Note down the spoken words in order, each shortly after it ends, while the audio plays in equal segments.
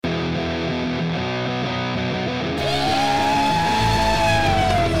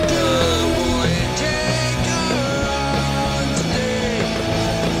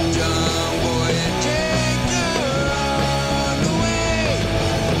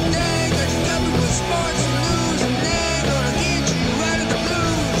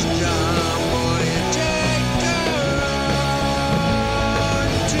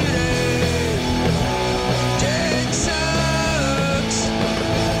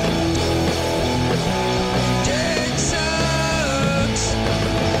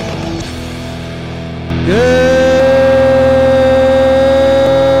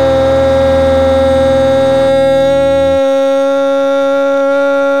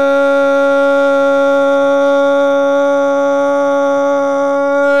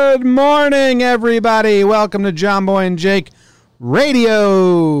morning, everybody. Welcome to John Boy and Jake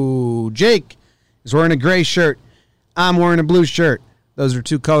Radio. Jake is wearing a gray shirt. I'm wearing a blue shirt. Those are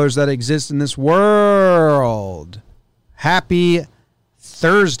two colors that exist in this world. Happy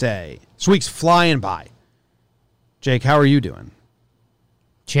Thursday. This week's flying by. Jake, how are you doing?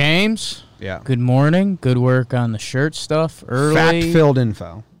 James? Yeah. Good morning. Good work on the shirt stuff early. Fact-filled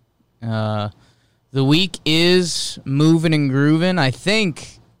info. The week is moving and grooving. I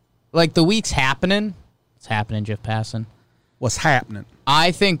think, like, the week's happening. It's happening, Jeff Passon. What's happening?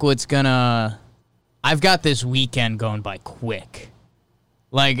 I think I've got this weekend going by quick.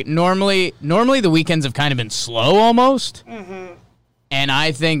 Like, normally the weekends have kind of been slow almost. Mm-hmm. And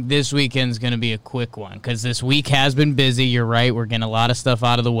I think this weekend's going to be a quick one because this week has been busy. You're right. We're getting a lot of stuff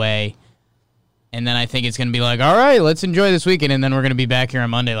out of the way. And then I think it's going to be like, all right, let's enjoy this weekend. And then we're going to be back here on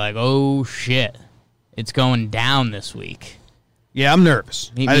Monday like, oh, shit. It's going down this week. Yeah, I'm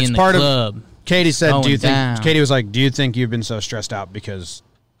nervous. Meet me in the club. Katie said, Katie was like, do you think you've been so stressed out because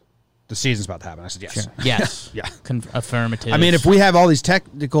the season's about to happen? I said, yes. Sure. Yes. Yeah. Affirmative. I mean, if we have all these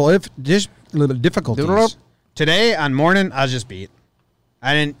technical difficulties. Today on morning, I was just beat.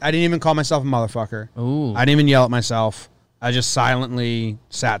 I didn't even call myself a motherfucker. Ooh. I didn't even yell at myself. I just silently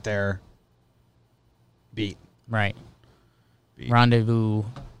sat there. Beat. Right. Rendezvous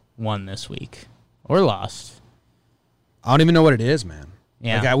won this week. Or lost. I don't even know what it is, man.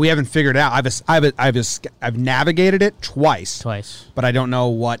 Yeah. Like we haven't figured it out. I've navigated it twice. But I don't know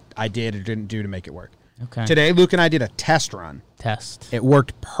what I did or didn't do to make it work. Okay. Today, Luke and I did a test run. It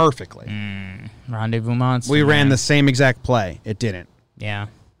worked perfectly. Rendezvous monster. We ran the same exact play. It didn't. Yeah.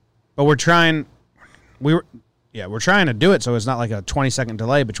 But we're trying to do it so it's not like a 20-second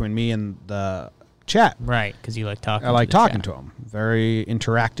delay between me and the chat. Right, because you like talking. I like talking to him. Very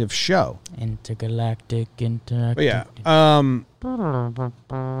interactive show. Intergalactic. But yeah.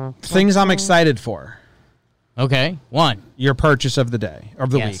 Things I'm excited for. Okay. One. Your purchase of the day.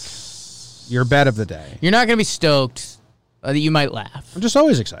 Of the week. Your bet of the day. You're not going to be stoked. You might laugh. I'm just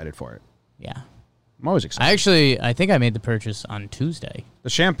always excited for it. Yeah. I'm always excited. I think I made the purchase on Tuesday. The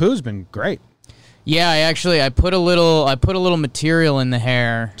shampoo's been great. Yeah, I put a little material in the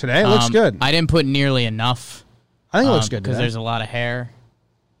hair. Today it looks good. I didn't put nearly enough. I think it looks good because there's a lot of hair.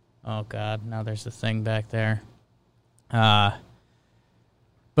 Oh God, now there's the thing back there. But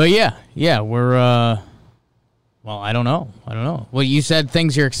yeah, we're well, I don't know. Well, you said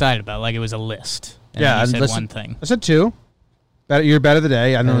things you're excited about, like it was a list. And yeah, you said one thing. I said two. Your bet of the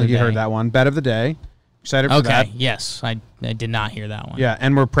day. I don't know if you heard that one. Bet of the day. Excited for that. Okay, yes. I did not hear that one. Yeah,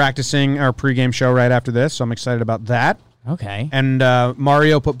 and we're practicing our pregame show right after this, so I'm excited about that. Okay. And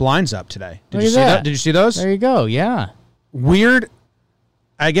Mario put blinds up today. Did you see that? Did you see those? There you go, yeah. Weird.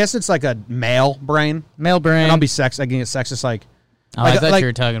 I guess it's like a male brain. Male brain. And I'll be I can get sexist like... I thought you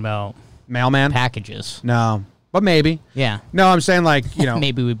were talking about... Mailman? Packages. No, but maybe. Yeah. No, I'm saying like, you know...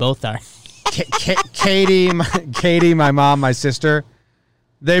 Maybe we both are. Katie, my mom, my sister,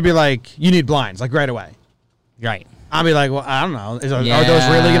 they'd be like, you need blinds, like right away. Right. I'll be like, well, I don't know. Are those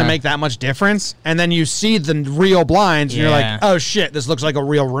really going to make that much difference? And then you see the real blinds, and you're like, oh, shit, this looks like a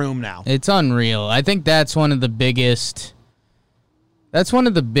real room now. It's unreal. I think that's one of the biggest,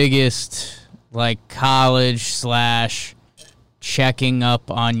 like, college / checking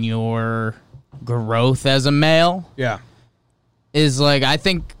up on your growth as a male. Yeah. Is, like, I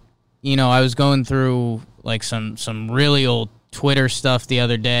think, you know, I was going through, like, some really old Twitter stuff the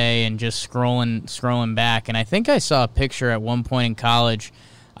other day and just scrolling back, and I think I saw a picture at one point in college.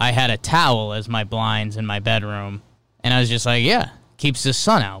 I had a towel as my blinds in my bedroom, and I was just like, yeah, keeps the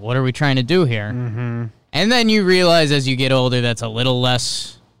sun out. What are we trying to do here? Mm-hmm. And then you realize as you get older that's a little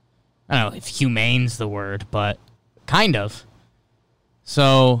less, I don't know if humane's the word, but kind of.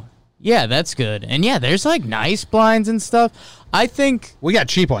 So, yeah, that's good. And yeah, there's like nice blinds and stuff. I think we got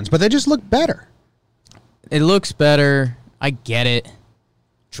cheap ones, but they just look better. It looks better. I get it.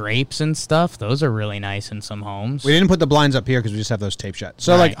 Drapes and stuff, those are really nice in some homes. We didn't put the blinds up here because we just have those taped shut.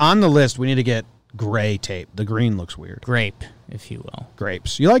 So, like, on the list, we need to get gray tape. The green looks weird. Grape, if you will.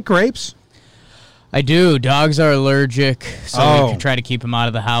 Grapes. You like grapes? I do. Dogs are allergic, so we can try to keep them out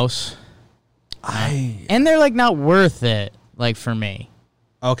of the house. And they're, like, not worth it, like, for me.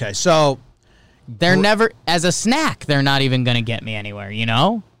 Okay, so... They're never... As a snack, they're not even going to get me anywhere, you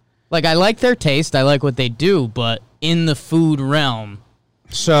know? Like, I like their taste. I like what they do, but... in the food realm,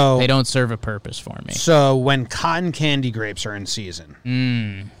 so they don't serve a purpose for me. So when cotton candy grapes are in season,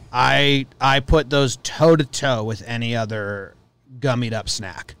 I put those toe-to-toe with any other gummied up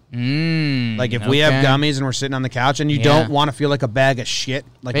snack. Like if we have gummies and we're sitting on the couch and you don't want to feel like a bag of shit,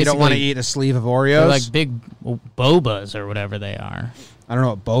 like basically, you don't want to eat a sleeve of Oreos. They're like big bobas or whatever they are. I don't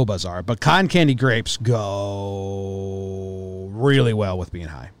know what bobas are, but cotton candy grapes go really well with being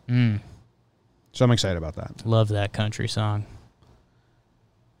high. So I'm excited about that. Love that country song.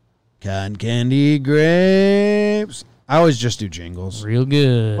 Cotton candy grapes. I always just do jingles. Real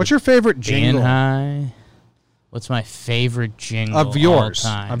good. What's your favorite jingle? Being high. What's my favorite jingle Of yours.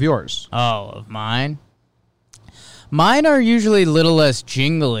 all time? Of yours. Oh, of mine? Mine are usually a little less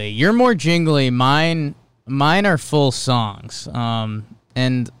jingly. You're more jingly. Mine are full songs.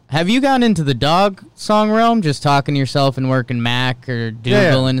 And have you gotten into the dog song realm? Just talking to yourself and working Mac or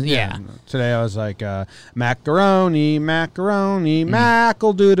doodling? Yeah. Today I was like, macaroni,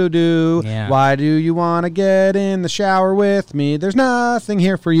 mackle doo-doo-doo. Yeah. Why do you want to get in the shower with me? There's nothing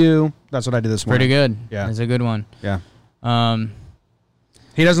here for you. That's what I did this morning. Pretty good. Yeah. It's a good one. Yeah.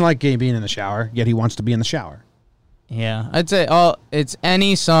 He doesn't like being in the shower, yet he wants to be in the shower. Yeah. I'd say it's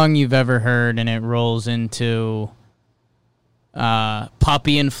any song you've ever heard and it rolls into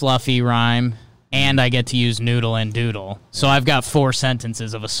puppy and fluffy rhyme, and I get to use noodle and doodle. So I've got 4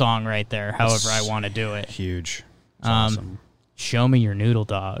 sentences of a song right there, however I want to do it. Huge. That's awesome. Show me your noodle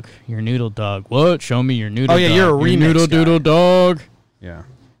dog. Your noodle dog. What? Show me your noodle dog. Oh, yeah, you're a remix noodle guy. doodle dog. Yeah.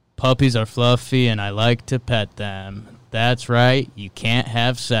 Puppies are fluffy, and I like to pet them. That's right. You can't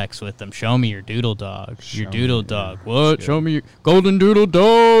have sex with them. Show me your doodle dog. Your doodle dog. What? Show me your golden doodle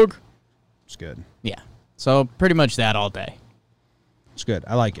dog. It's good. Yeah. So pretty much that all day. It's good.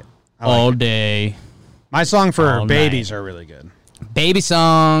 I like it. All day. My song for All babies night. are really good. Baby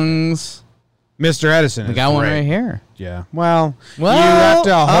songs. Mr. Edison. We is got one great. right here. Yeah. Well, Well,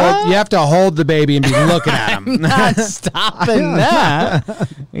 you have to hold the baby and be looking at him. Not stopping that.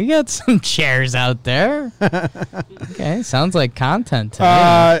 We got some chairs out there. Okay, sounds like content to me.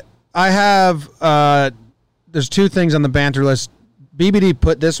 I have there's 2 things on the banter list. BBD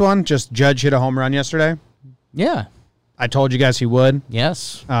put this one, just Judge hit a home run yesterday. Yeah. I told you guys he would.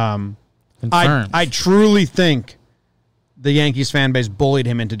 Yes. Confirmed. Confirmed. I truly think the Yankees fan base bullied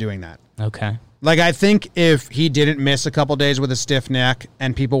him into doing that. Okay. Like, I think if he didn't miss a couple days with a stiff neck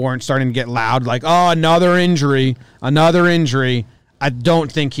and people weren't starting to get loud, like, oh, another injury, I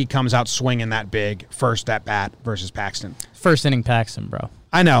don't think he comes out swinging that big first at bat versus Paxton. First inning Paxton, bro.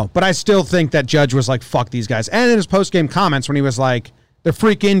 I know, but I still think that Judge was like, fuck these guys. And in his post-game comments when he was like, they're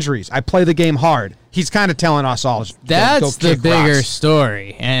freak injuries. I play the game hard. He's kind of telling us all. That's go the kick bigger rocks.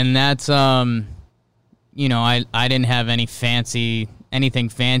 story. And that's, I didn't have anything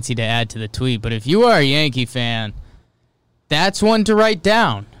fancy to add to the tweet. But if you are a Yankee fan, that's one to write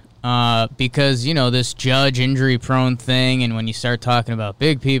down. Because, this Judge injury-prone thing, and when you start talking about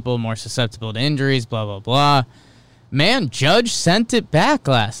big people, more susceptible to injuries, blah, blah, blah. Man, Judge sent it back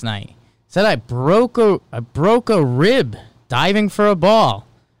last night. Said I broke a rib diving for a ball.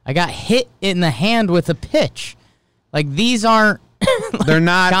 I got hit in the hand with a pitch. Like, these aren't... They're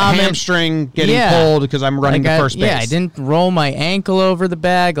not hamstring getting pulled because I'm running to first base. Yeah, I didn't roll my ankle over the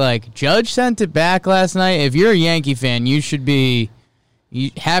bag. Like, Judge sent it back last night. If you're a Yankee fan, you should be...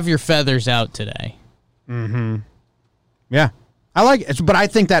 You have your feathers out today. Mm-hmm. Yeah. I like it, but I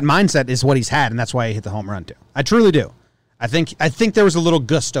think that mindset is what he's had, and that's why he hit the home run, too. I truly do. I think there was a little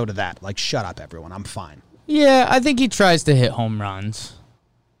gusto to that. Like, shut up, everyone. I'm fine. Yeah, I think he tries to hit home runs.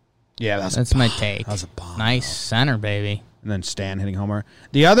 Yeah, that's my take. That was a bomb. Nice center, baby. And then Stan hitting homer.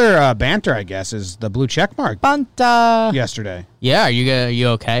 The other banter, I guess, is the blue checkmark Banta. yesterday. Yeah, are you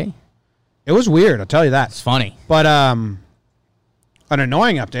okay? It was weird, I'll tell you that. It's funny. But an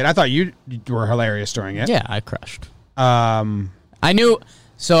annoying update. I thought you were hilarious during it. Yeah, I crushed. I knew,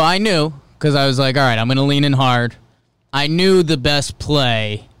 because I was like, all right, I'm going to lean in hard. I knew the best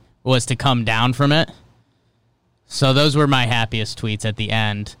play was to come down from it. So those were my happiest tweets at the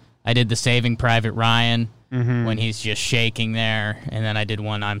end. I did the Saving Private Ryan when he's just shaking there, and then I did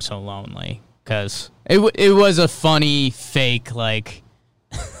one I'm So Lonely because it was a funny fake, like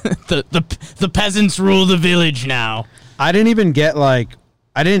the peasants rule the village now. I didn't even get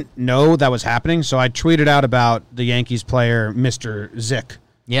I didn't know that was happening, so I tweeted out about the Yankees player Mr. Zick.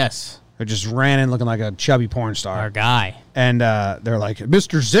 Yes. Who just ran in looking like a chubby porn star. Our guy. And they're like,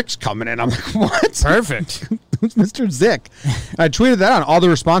 Mr. Zick's coming in. I'm like, what? Perfect. Who's Mr. Zick? I tweeted that out. All the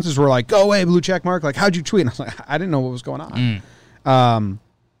responses were like, go away, blue check mark. Like, how'd you tweet? And I was like, I didn't know what was going on.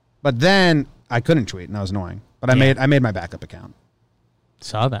 But then I couldn't tweet, and that was annoying. But I made my backup account.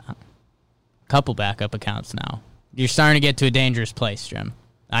 Saw that. Couple backup accounts now. You're starting to get to a dangerous place, Jim.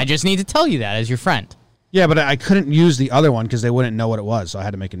 I just need to tell you that as your friend. Yeah, but I couldn't use the other one because they wouldn't know what it was, so I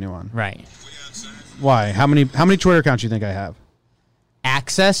had to make a new one. Right. Why? How many Twitter accounts do you think I have?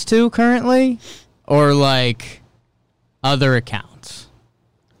 Access to currently, or like other accounts?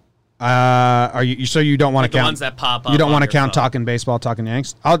 Are you so you don't want Like to count the ones that pop up? You don't want to count talking baseball, talking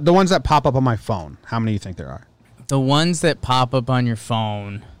Yanks. The ones that pop up on my phone. How many do you think there are? The ones that pop up on your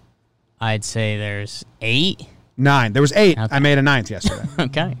phone, I'd say there's 8. 9. There was 8. Okay. I made a 9th yesterday.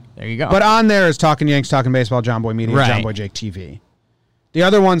 Okay, there you go. But on there is talking Yanks, talking baseball, John Boy Media, Right. John Boy Jake TV. The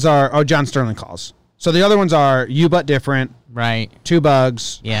other ones are John Sterling calls. So the other ones are You But Different, right. Two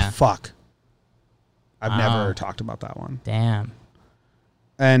Bugs. Yeah. Fuck. I've never talked about that one. Damn.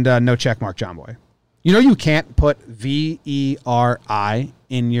 And no checkmark, John Boy. You know you can't put VERI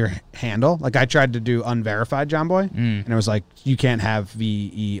in your handle. Like I tried to do unverified John Boy, and it was like you can't have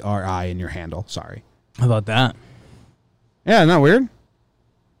VERI in your handle. Sorry. How about that? Yeah, isn't that weird?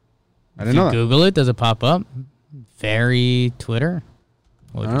 I If didn't you know that. Google it, does it pop up? Very Twitter?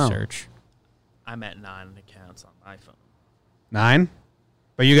 What would you Oh. search? I'm at 9 accounts on my phone. 9?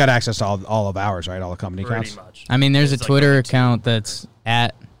 But you got access to all of ours, right? All the company Pretty accounts? much. I mean, there's a It's like Twitter only 2. account that's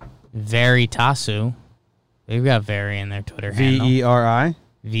at Veritasu. They've got Veri in their Twitter handle. VERI?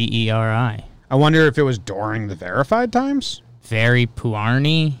 VERI. I wonder if it was during the verified times? Very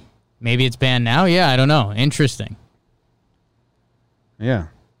Puarni. Maybe it's banned now? Yeah, I don't know. Interesting. Yeah.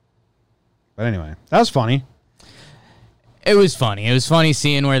 But anyway, that was funny. It was funny. It was funny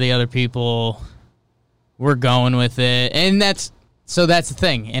seeing where the other people were going with it. And that's the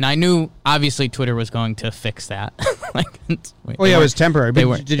thing. And I knew, obviously, Twitter was going to fix that. Well, yeah, it was temporary. They But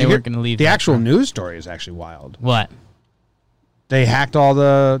weren't did you hear going to leave the that actual for- news story is actually wild. What? They hacked all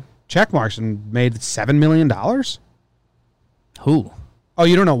the check marks and made $7 million. Who? Oh,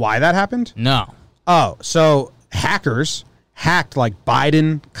 you don't know why that happened? No. Oh, so hackers hacked like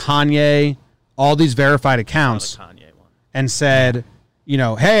Biden, Kanye, all these verified The accounts Kanye one. and said, you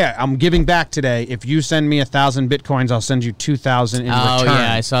know, hey, I'm giving back today. If you send me 1,000 Bitcoins, I'll send you 2,000 in Oh, return.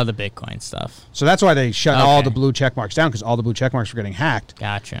 yeah, I saw the Bitcoin stuff. So that's why they shut all Okay. the blue check marks down, because all the blue check marks were getting hacked.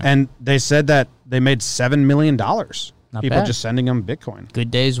 Gotcha. And they said that they made $7 million. Not People bad. just sending them Bitcoin.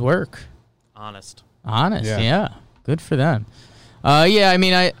 Good day's work. Honest. Honest, Yeah. yeah. Good for them. Yeah, I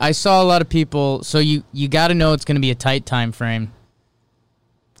mean, I saw a lot of people. So you got to know it's going to be a tight time frame.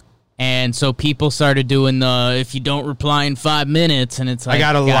 And so people started doing the, if you don't reply in 5 minutes, and it's like, I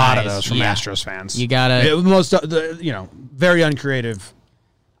got a lot of guys, those from yeah. Astros fans. You got to. Very uncreative.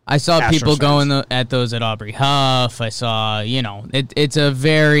 I saw Astros people fans. going at those at Aubrey Huff. I saw, it's a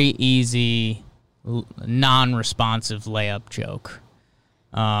very easy, non-responsive layup joke.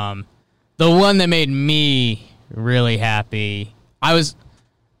 The one that made me really happy, because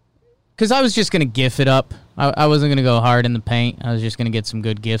I was just going to GIF it up. I wasn't going to go hard in the paint. I was just going to get some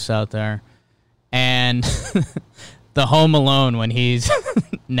good GIFs out there. And the Home Alone, when he's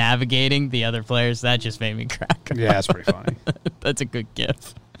navigating the other players, that just made me crack up. Yeah, that's pretty funny. That's a good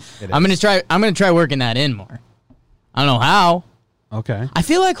GIF. It I'm is. gonna try working that in more. I don't know how. Okay. I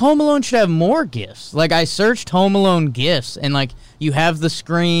feel like Home Alone should have more GIFs. Like I searched Home Alone GIFs, and like you have the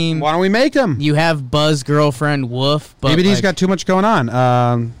scream, Why don't we make them? you have Buzz girlfriend Woof. But Maybe he's like, got too much going on.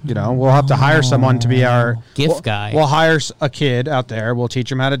 We'll have to hire someone to be our GIF guy. We'll hire a kid out there. We'll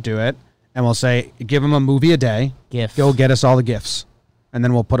teach him how to do it, and we'll say, give him a movie a day. GIF. Go get us all the GIFs, and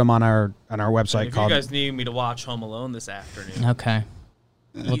then we'll put them on our website If called. you guys need me to watch Home Alone this afternoon, Okay,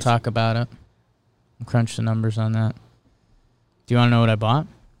 we'll talk about it. Crunch the numbers on that. Do you want to know what I bought?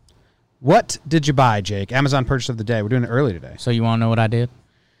 What did you buy, Jake? Amazon purchase of the day. We're doing it early today. So you want to know what I did?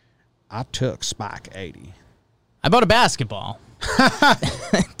 I took Spike 80. I bought a basketball.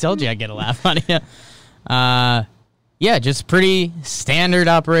 Told you I'd get a laugh out of you. Yeah, just pretty standard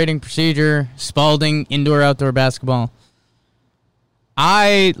operating procedure. Spalding indoor-outdoor basketball.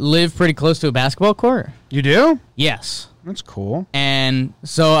 I live pretty close to a basketball court. You do? Yes. That's cool. And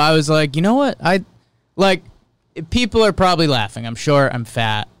so I was like, you know what? People are probably laughing. I'm sure I'm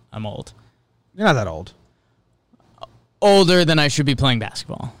fat. I'm old. You're not that old. Older than I should be playing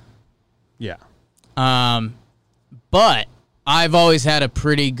basketball. Yeah. But I've always had a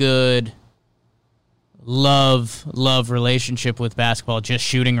pretty good love relationship with basketball, just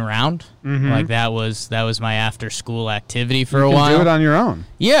shooting around. Like that was my after school activity for a You can while. do it on your own.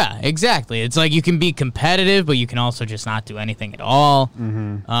 Yeah, exactly. It's like you can be competitive, but you can also just not do anything at all.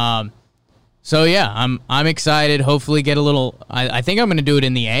 So yeah, I'm excited. Hopefully get a little. I think I'm going to do it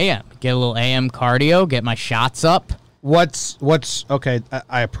in the AM. Get a little AM cardio. Get my shots up. What's okay?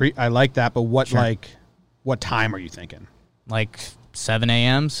 I like that, but what Sure. what time are you thinking? Like 7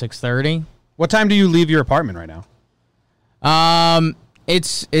 a.m., 6:30. What time do you leave your apartment right now?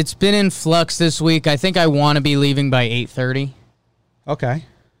 It's been in flux this week. I think I want to be leaving by 8:30. Okay.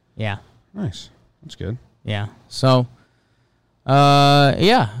 Yeah. Nice. That's good. Yeah. So,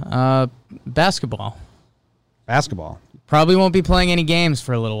 basketball. Basketball. Probably won't be playing any games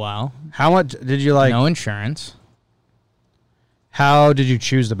for a little while. How much did you like? No insurance. How did you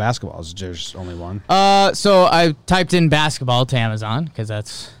choose the basketballs? There's only one. So I typed in basketball to Amazon because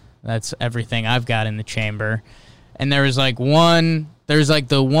that's everything I've got in the chamber, and there was like one. There's like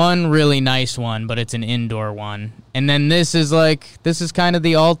the one really nice one, but it's an indoor one, and then this is kind of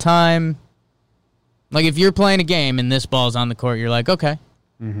the all-time. Like if you're playing a game and this ball's on the court, you're like, okay,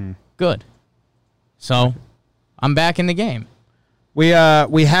 good. So I'm back in the game. We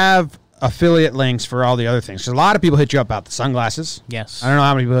have affiliate links for all the other things. Because a lot of people hit you up about the sunglasses. Yes. I don't know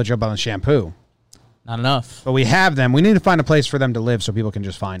how many people hit you up on the shampoo. Not enough. But we have them. We need to find a place for them to live so people can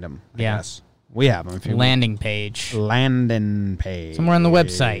just find them. I guess. We have them. If you Landing page. Landing page. Somewhere on the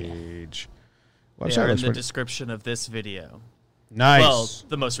website. They are in the description of this video. Nice. Well,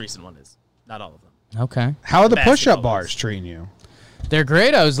 the most recent one is. Not all of them. Okay. How are the push-up Basketballs. bars treating you? They're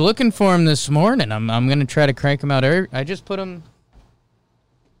great. I was looking for them this morning. I'm going to try to crank them out. I just put them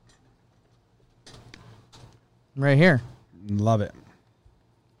right here. Love it.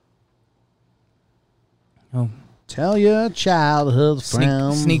 Oh. Tell your childhood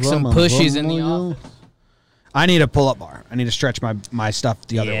friends. Sneak some pushies in the office. I need a pull-up bar. I need to stretch my stuff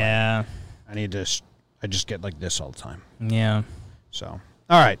the other way. Yeah. I just get like this all the time. Yeah. So,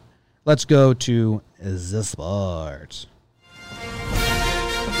 all right. Let's go to the sports.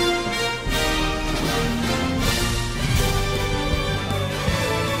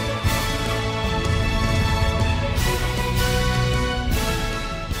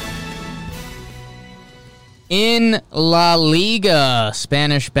 In La Liga,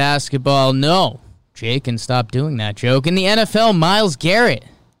 Spanish basketball, no. Jake can stop doing that joke. In the NFL, Myles Garrett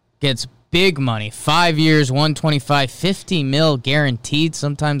gets big money. 5 years, 125, 50 mil guaranteed.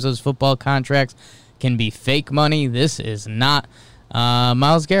 Sometimes those football contracts can be fake money. This is not.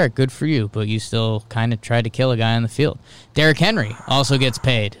 Myles Garrett, good for you, but you still kind of tried to kill a guy on the field. Derrick Henry also gets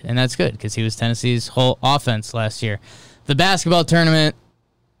paid, and that's good because he was Tennessee's whole offense last year. The basketball tournament,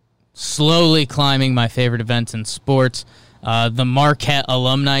 slowly climbing my favorite events in sports. The Marquette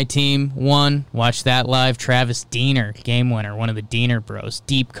alumni team won. Watch that live. Travis Diener, game winner, one of the Diener bros.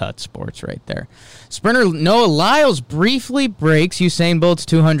 Deep cut sports right there. Sprinter Noah Lyles briefly breaks Usain Bolt's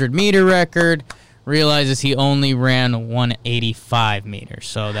 200-meter record. Realizes he only ran 185 meters.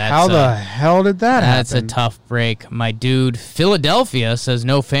 So that's how the hell did that happen? That's a tough break. My dude, Philadelphia says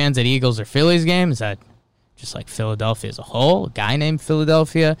no fans at Eagles or Phillies game. Is that just like Philadelphia as a whole? A guy named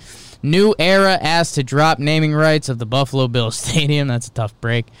Philadelphia. New Era asked to drop naming rights of the Buffalo Bills Stadium. That's a tough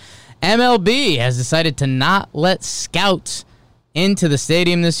break. MLB has decided to not let scouts into the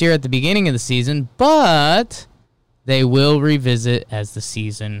stadium this year at the beginning of the season, but they will revisit as the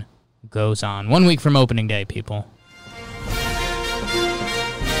season goes on. 1 week from opening day, people.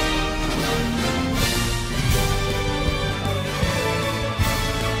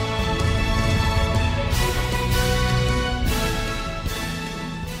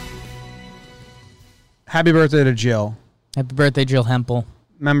 Happy birthday to Jill. Happy birthday, Jill Hempel.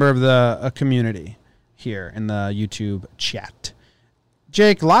 Member of the community here in the YouTube chat.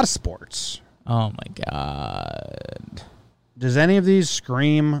 Jake, a lot of sports. Oh, my God. Does any of these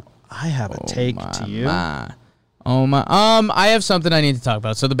scream, I have a take to you? Oh, my. I have something I need to talk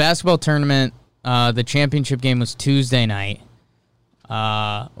about. So the basketball tournament, the championship game was Tuesday night.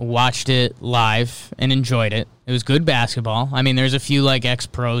 Watched it live and enjoyed it. It was good basketball. I mean, there's a few, like,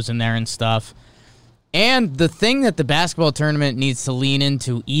 ex-pros in there and stuff. And the thing that the basketball tournament needs to lean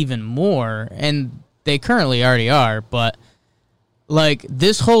into even more, and they currently already are, but like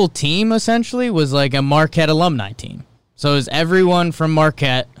this whole team essentially was like a Marquette alumni team. So it was everyone from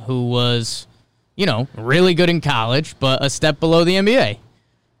Marquette who was, you know, really good in college, but a step below the NBA.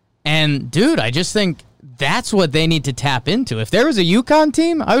 And dude, I just think that's what they need to tap into. If there was a UConn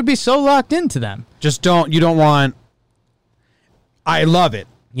team, I would be so locked into them. You don't want, I love it.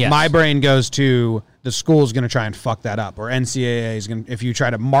 Yes. My brain goes to the school's going to try and fuck that up, or NCAA is going to, if you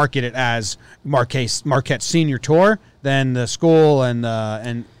try to market it as Marquette Senior Tour, then the school and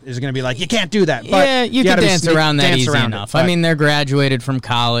is going to be like, you can't do that. But yeah, you can dance around that easy enough. I mean, they're graduated from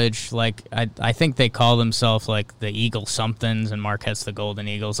college. Like, I think they call themselves like the Eagle somethings, and Marquette's the Golden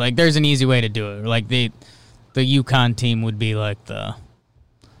Eagles. Like, there's an easy way to do it. Like the UConn team would be like the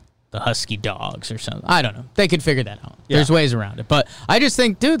Husky Dogs or something. I don't know. They could figure that out. Yeah. There's ways around it. But I just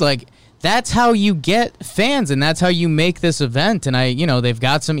think, dude, like, that's how you get fans, and that's how you make this event. And they've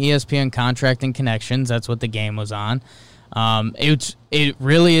got some ESPN contracting connections. That's what the game was on. It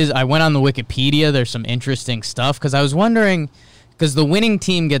really is. I went on the Wikipedia. There's some interesting stuff because I was wondering, because the winning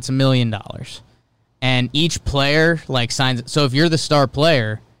team gets $1 million, and each player like signs. So if you're the star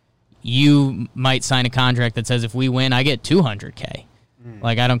player, you might sign a contract that says if we win, I get $200K.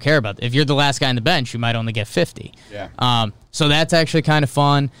 Like, I don't care about that. If you're the last guy on the bench, you might only get 50. Yeah. So that's actually kind of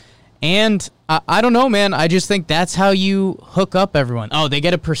fun. And I don't know, man. I just think that's how you hook up everyone. Oh, they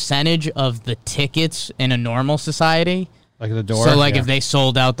get a percentage of the tickets in a normal society. Like the door. So, like, if they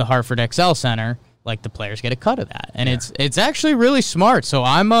sold out the Hartford XL Center, like, the players get a cut of that. And it's actually really smart. So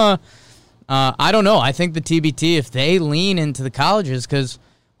I'm I don't know. I think the TBT, if they lean into the colleges, because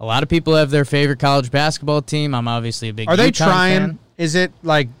a lot of people have their favorite college basketball team. I'm obviously a big Are they UConn trying? fan. Is it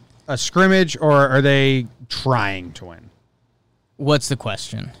like a scrimmage, or are they trying to win? What's the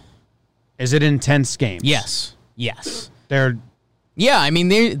question? Is it intense games? Yes. They're. Yeah, I mean,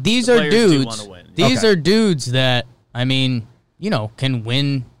 these are players do dudes. wanna win. These are dudes that, I mean, can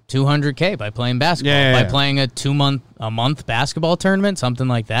win $200K by playing basketball, by playing a month basketball tournament, something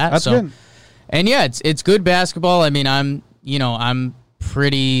like that. That's good. And yeah, it's good basketball. I mean, I'm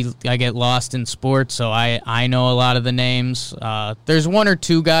I get lost in sports, so I know a lot of the names. There's one or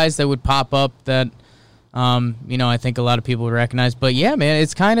two guys that would pop up that I think a lot of people would recognize. But yeah, man,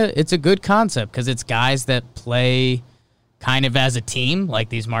 it's a good concept because it's guys that play kind of as a team, like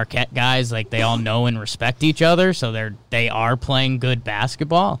these Marquette guys, like they all know and respect each other, so they are playing good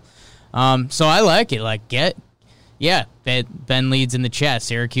basketball. So I like it. Like Ben leads in the chat.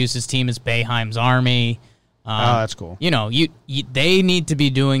 Syracuse's team is Boeheim's Army. That's cool. They need to be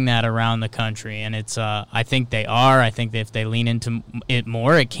doing that around the country, and it's. I think they are. I think that if they lean into it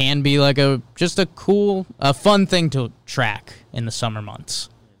more, it can be like a cool, fun thing to track in the summer months.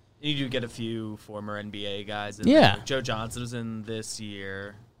 You do get a few former NBA guys. Yeah, there. Joe Johnson was in this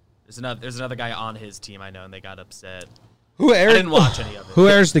year. There's another guy on his team I know, and they got upset. I didn't watch any of it. Who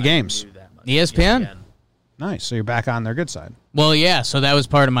airs the games? ESPN. Nice. So you're back on their good side. Well, yeah. So that was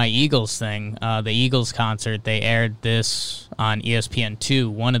part of my Eagles thing. The Eagles concert, they aired this on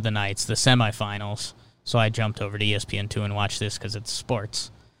ESPN2 one of the nights, the semifinals. So I jumped over to ESPN2 and watched this because it's sports.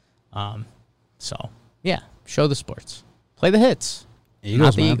 So, yeah, show the sports. Play the hits.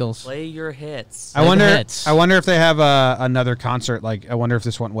 Not the Eagles. Play your hits. I wonder if they have another concert. Like, I wonder if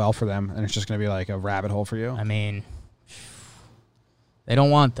this went well for them, and it's just going to be like a rabbit hole for you. I mean, they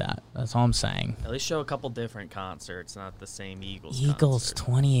don't want that. That's all I'm saying. At least show a couple different concerts, not the same Eagles concert.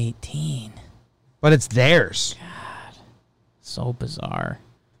 2018. But it's theirs. God, so bizarre.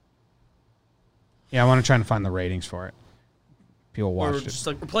 Yeah, I want to try and find the ratings for it. People watched it.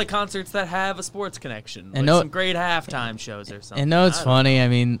 Just play concerts that have a sports connection, and some great halftime shows or something. And it's funny. I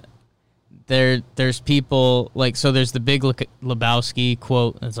mean, there's people so there's the Big Lebowski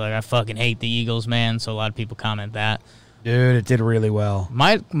quote. It's like, I fucking hate the Eagles, man. So a lot of people comment that. Dude, it did really well.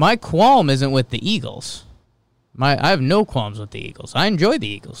 My qualm isn't with the Eagles. I have no qualms with the Eagles. I enjoy the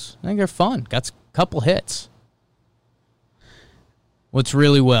Eagles. I think they're fun. Got a couple hits. What's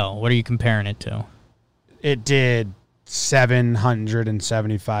really well? What are you comparing it to? It did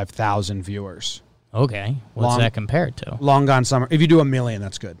 775,000 viewers. Okay. What's that compared to? Long Gone Summer. If you do 1 million,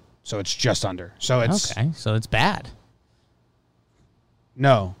 that's good. So it's just under. So it's okay. So it's bad.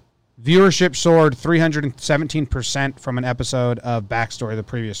 No. Viewership soared 317% from an episode of Backstory the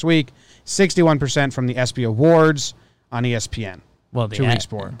previous week, 61% from the ESPY Awards on ESPN. Well, 2 weeks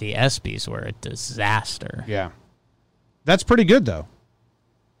before. The ESPYs were a disaster. Yeah. That's pretty good, though.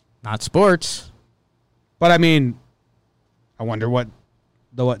 Not sports. But, I mean, I wonder what's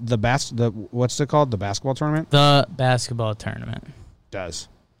it called? The basketball tournament? The basketball tournament. Does.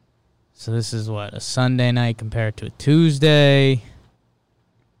 So this is a Sunday night compared to a Tuesday.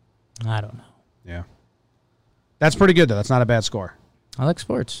 I don't know. Yeah. That's pretty good, though. That's not a bad score. I like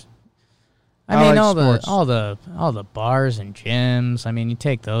sports. I mean, all sports. the bars and gyms. I mean, you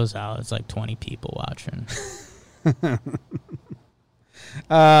take those out, it's like 20 people watching.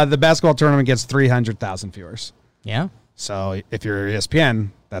 The basketball tournament gets 300,000 viewers. Yeah. So if you're ESPN,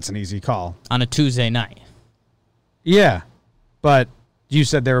 that's an easy call. On a Tuesday night. Yeah. But you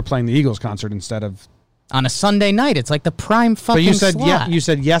said they were playing the Eagles concert instead of... On a Sunday night, it's like the prime fucking slot. You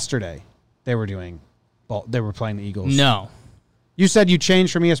said yesterday they were playing the Eagles. No. You said you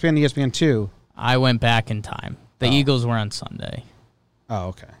changed from ESPN to ESPN2. I went back in time. The Eagles were on Sunday. Oh,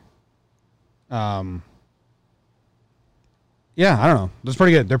 okay. Yeah, I don't know. That's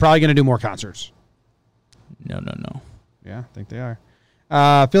pretty good. They're probably going to do more concerts. No. Yeah, I think they are.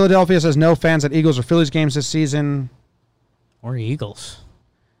 Philadelphia says no fans at Eagles or Phillies games this season. Or Eagles.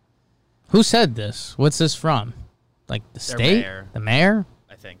 Who said this? What's this from? Like the state? Mayor. The mayor?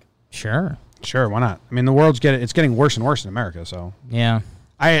 I think. Sure, why not? I mean, the world's getting worse and worse in America, so. Yeah.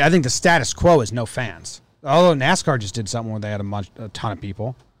 I think the status quo is no fans. Although NASCAR just did something where they had a ton of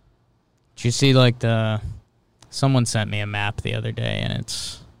people. Did you see someone sent me a map the other day, and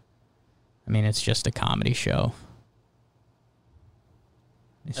it's I mean, it's just a comedy show.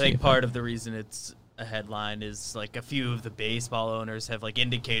 I think part of the reason it's a headline is like a few of the baseball owners have like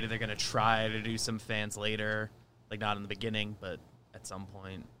indicated they're going to try to do some fans later, like not in the beginning, but at some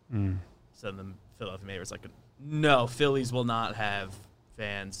point. So the Philadelphia Mayor was like, no, Phillies will not have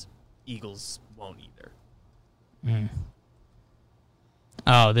fans. Eagles won't either.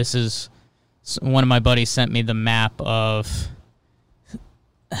 Oh, this is one of my buddies sent me the map of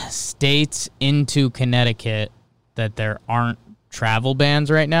states into Connecticut that there aren't travel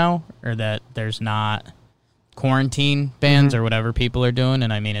bans right now, or that there's not quarantine bans or whatever people are doing.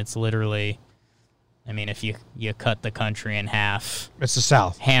 And I mean, it's literally, I mean, if you cut the country in half, It's the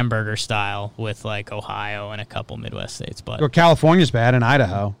South. hamburger style, with like Ohio and a couple Midwest states. But Or California's bad and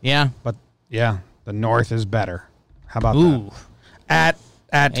Idaho. yeah, But yeah, the North is better. How about ooh, that?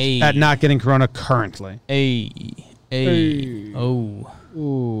 Hey. At not getting corona currently. hey, oh,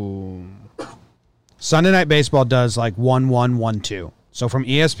 Ooh. Sunday Night Baseball does like 1-1, 1-2. So from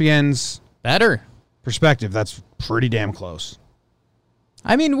ESPN's better. perspective, that's pretty damn close.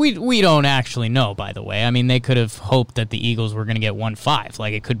 I mean, we don't actually know, by the way. I mean, they could have hoped that the Eagles were going to get 1-5.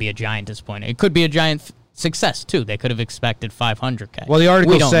 Like, it could be a giant disappointment. It could be a giant success, too. They could have expected 500K. Well, the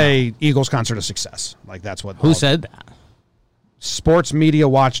articles say know. Eagles concert a success. Like, that's what. Who said that?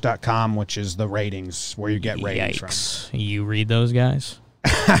 Sportsmediawatch.com, which is the ratings, where you get ratings Yikes. You read those guys?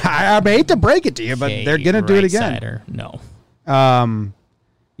 from. I hate to break it to you, but they're going to do it again. Right-sider. No.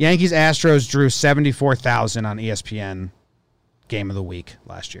 Yankees Astros drew 74,000 on ESPN Game of the Week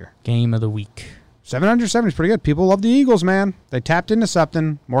last year. Game of the week. 770 is pretty good. People love the Eagles, man. They tapped into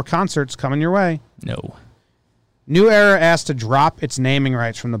something. More concerts coming your way. No. New Era asked to drop its naming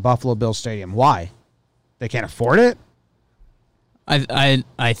rights from the Buffalo Bills Stadium. Why? They can't afford it?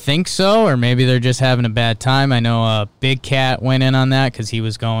 I think so, or maybe they're just having a bad time. I know Big Cat went in on that because he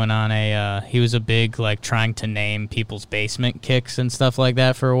was going on he was a big, like, trying to name people's basement kicks and stuff like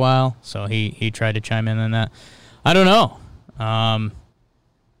that for a while. So he tried to chime in on that. I don't know.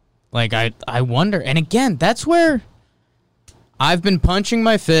 Like, I wonder, and again, that's where I've been punching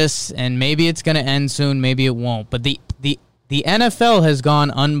my fists, and maybe it's going to end soon, maybe it won't. But the NFL has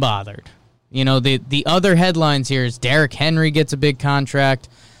gone unbothered. You know, the other headlines here is Derrick Henry gets a big contract.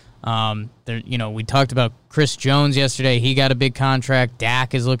 We talked about Chris Jones yesterday. He got a big contract.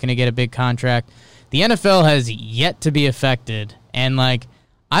 Dak is looking to get a big contract. The NFL has yet to be affected. And, like,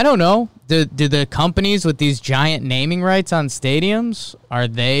 I don't know. Do the companies with these giant naming rights on stadiums, are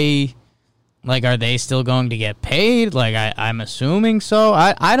they still going to get paid? Like, I'm assuming so.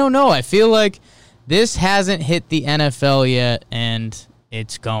 I don't know. I feel like this hasn't hit the NFL yet, and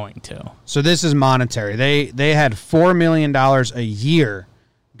it's going to. So this is monetary. They had $4 million a year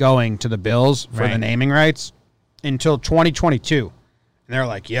going to the Bills for the naming rights until 2022. And they're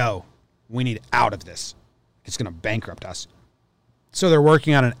like, yo, we need out of this. It's going to bankrupt us. So they're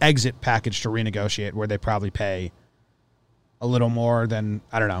working on an exit package to renegotiate where they probably pay a little more than,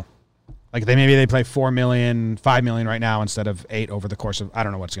 I don't know. Like maybe they play $4 million, $5 million right now instead of $8 million over the course of, I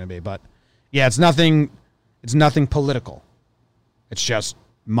don't know what it's going to be. But yeah, it's nothing political. It's just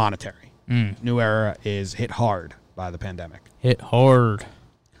monetary. New Era is hit hard by the pandemic. Hit hard.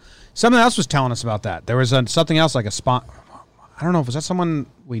 Someone else was telling us about that. There was something else like I don't know, was that someone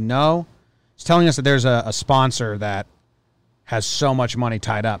we know? It's telling us that there's a sponsor that has so much money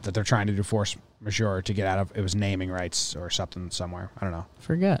tied up that they're trying to do force majeure to get out of. It was naming rights or something somewhere. I don't know.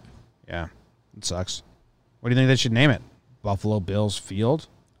 Forget. Yeah, it sucks. What do you think they should name it? Buffalo Bills Field?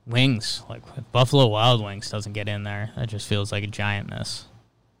 Wings. Like, if Buffalo Wild Wings doesn't get in there, that just feels like a giant miss.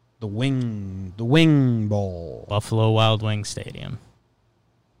 The Wing Bowl. Buffalo Wild Wing Stadium.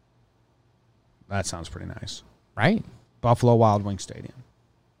 That sounds pretty nice. Right? Buffalo Wild Wing Stadium.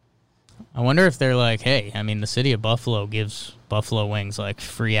 I wonder if they're like, hey, I mean, the city of Buffalo gives Buffalo Wings, like,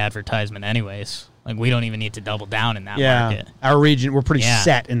 free advertisement anyways. Like, we don't even need to double down in that market. Our region, we're pretty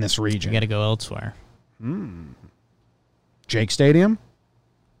set in this region. You got to go elsewhere. Jake Stadium?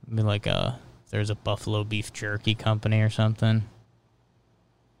 I mean, like, there's a Buffalo Beef Jerky company or something.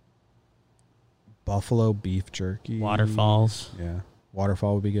 Buffalo Beef Jerky. Waterfalls. Yeah,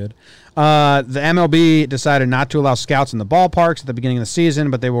 Waterfall would be good. The MLB decided not to allow scouts in the ballparks at the beginning of the season,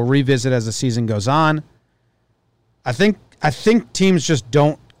 but they will revisit as the season goes on. I think teams just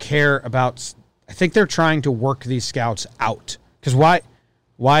don't care about. I think they're trying to work these scouts out. Because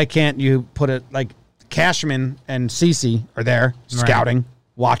why can't you put it like Cashman and Cece are there scouting,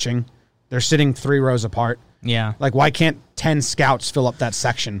 watching. They're sitting 3 rows apart. Yeah. Like, why can't 10 scouts fill up that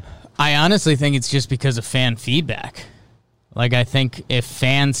section? I honestly think it's just because of fan feedback. Like, I think if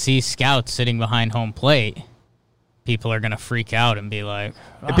fans see scouts sitting behind home plate, people are going to freak out and be like,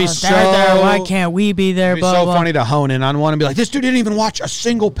 It'd be they're there. Why can't we be there? It'd be blah, so blah. funny to hone in on one and be like, this dude didn't even watch a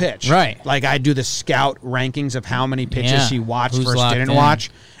single pitch. Right. Like I do the scout rankings of how many pitches he watched Who's versus locked didn't in.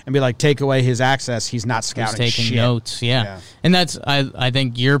 watch, and be like, take away his access. He's not Who's scouting taking shit. notes. Yeah. And that's, I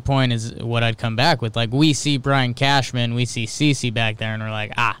think your point is what I'd come back with. Like, we see Brian Cashman, we see CeCe back there, and we're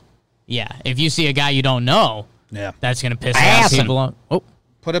like, yeah. If you see a guy you don't know, that's going to piss off people off. Oh.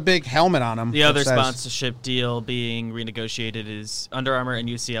 Put a big helmet on him. The other sponsorship deal being renegotiated is Under Armour and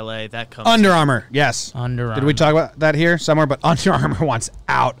UCLA. That comes Under Armour, yes. Under Armour. Did we talk about that here somewhere? But Under Armour wants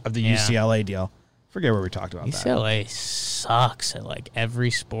out of the UCLA deal. Forget where we talked about UCLA sucks at like every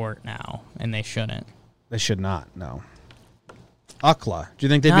sport now, and they shouldn't. They should not, no. UCLA. Do you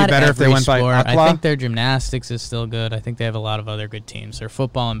think they'd Not be better if they went by sport. UCLA? I think their gymnastics is still good. I think they have a lot of other good teams. Their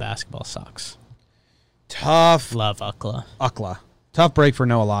football and basketball sucks. Tough. Love UCLA. UCLA. Tough break for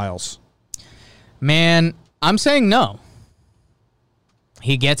Noah Lyles. Man, I'm saying no.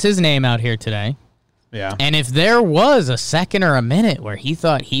 He gets his name out here today. Yeah. And if there was a second or a minute where he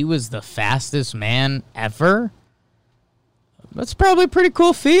thought he was the fastest man ever, that's probably a pretty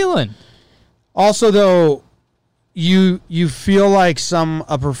cool feeling. Also, though, you feel like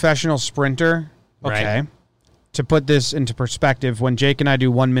a professional sprinter. Okay. Right. To put this into perspective, when Jake and I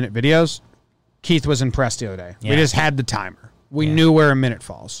do 1 minute videos, Keith was impressed the other day. Yeah. We just had the timer. We knew where a minute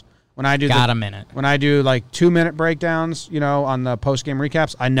falls. When I do a minute. When I do like 2 minute breakdowns, on the post game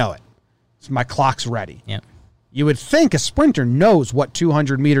recaps, I know it. So my clock's ready. Yep. You would think a sprinter knows what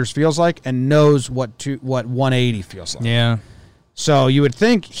 200 meters feels like and knows what 180 feels like. Yeah. So you would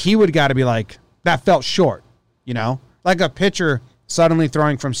think he would got to be like, that felt short, like a pitcher suddenly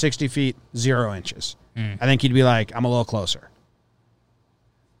throwing from 60 feet, 0 inches. I think he'd be like, I'm a little closer.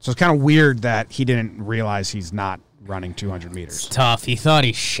 So it's kind of weird that he didn't realize he's not running 200 meters. It's tough. He thought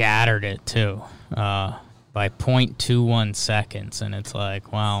he shattered it, too, by 0.21 seconds. And it's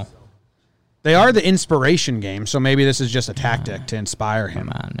like, wow. They are the inspiration game, so maybe this is just a tactic to inspire him.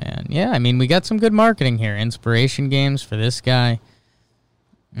 Come on, man. Yeah, I mean, we got some good marketing here. Inspiration games for this guy.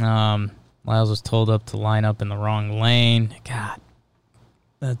 Lyles was told up to line up in the wrong lane. God,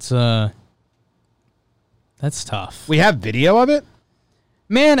 that's tough. We have video of it?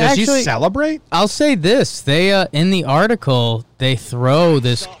 Man, Does actually, he celebrate? I'll say this. They in the article, they throw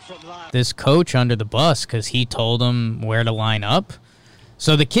this coach under the bus because he told him where to line up.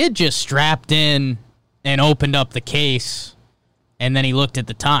 So the kid just strapped in and opened up the case, and then he looked at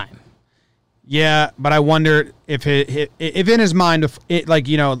the time. Yeah, but I wonder if in his mind,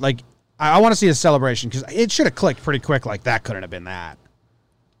 I want to see a celebration because it should have clicked pretty quick. Like that couldn't have been that.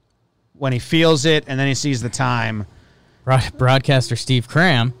 When he feels it and then he sees the time. Broadcaster Steve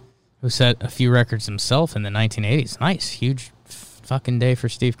Cram, who set a few records himself in the 1980s. Nice, huge fucking day for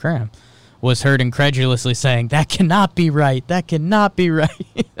Steve Cram. Was heard incredulously saying, that cannot be right. That cannot be right.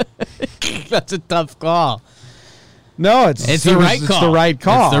 That's a tough call. No, it's the right call. It's the right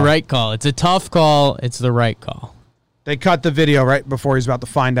call. It's the right call. It's a tough call. It's the right call. They cut the video right before he's about to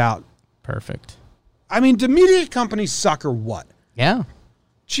find out. Perfect. I mean, do media companies suck or what? Yeah.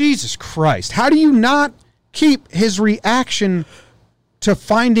 Jesus Christ. How do you not keep his reaction to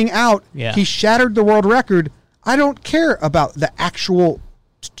finding out he shattered the world record? I don't care about the actual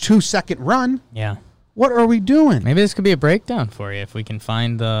 2-second run. Yeah. What are we doing? Maybe this could be a breakdown for you if we can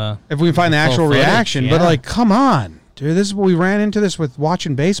find the actual reaction. Yeah. But come on, dude, this is what we ran into this with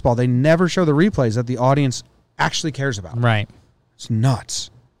watching baseball. They never show the replays that the audience actually cares about. Right. It's nuts.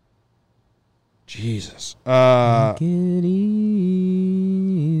 Jesus. Take it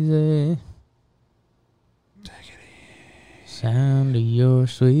easy. Sound of your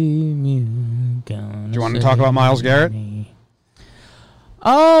sweet music. Do you want to talk about Myles Garrett? We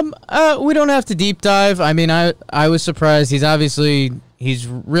don't have to deep dive. I mean, I was surprised. He's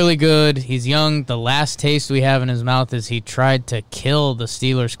really good. He's young. The last taste we have in his mouth is he tried to kill the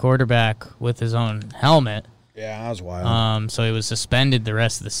Steelers quarterback with his own helmet. Yeah, that was wild. So he was suspended the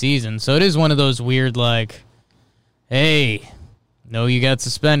rest of the season. So it is one of those weird, like, hey, no, you got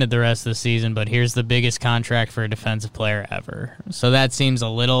suspended the rest of the season, but here's the biggest contract for a defensive player ever. So that seems a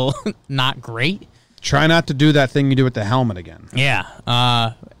little not great. Try not to do that thing you do with the helmet again. Yeah.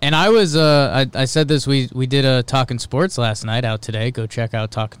 And I was, I said this, we did a Talkin' Sports last night out today. Go check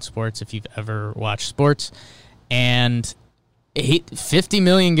out Talkin' Sports if you've ever watched sports. And $50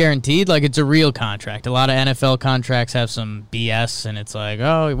 million guaranteed, like it's a real contract. A lot of NFL contracts have some BS, and it's like,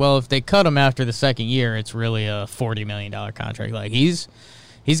 oh, well, if they cut him after the second year, it's really a $40 million contract. Like he's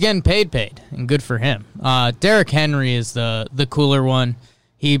getting paid, and good for him. Derrick Henry is the cooler one.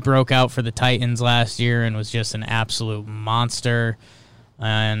 He broke out for the Titans last year and was just an absolute monster.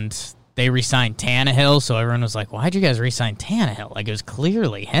 And they re-signed Tannehill, so everyone was like, why'd you guys re-sign Tannehill? Like, it was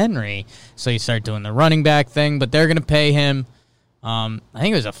clearly Henry. So you start doing the running back thing, but they're going to pay him, I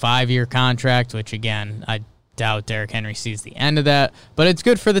think it was a 5-year contract, which, again, I doubt Derrick Henry sees the end of that. But it's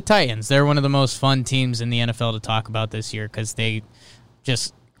good for the Titans. They're one of the most fun teams in the NFL to talk about this year because they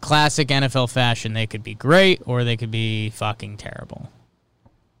just, classic NFL fashion, they could be great or they could be fucking terrible.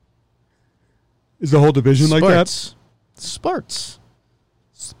 Is the whole division like that? Sports.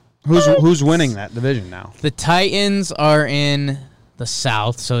 Who's winning that division now? The Titans are in the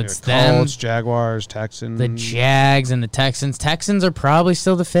South, so it's them. Colts, Jaguars, Texans. The Jags and the Texans. Texans are probably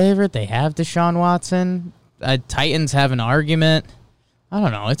still the favorite. They have Deshaun Watson. Titans have an argument. I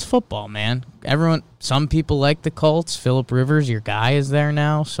don't know. It's football, man. Some people like the Colts. Phillip Rivers, your guy, is there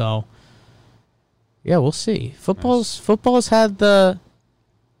now. So, yeah, we'll see. Football's had the,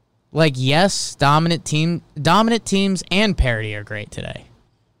 yes, dominant teams and parity are great today.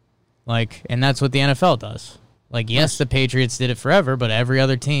 And that's what the NFL does. Yes, the Patriots did it forever, but every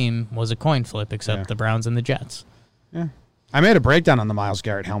other team was a coin flip except the Browns and the Jets. Yeah. I made a breakdown on the Myles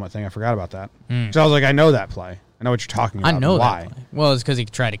Garrett helmet thing. I forgot about that. So I was like, I know that play. I know what you're talking about. I know why. that play. Well, it's because he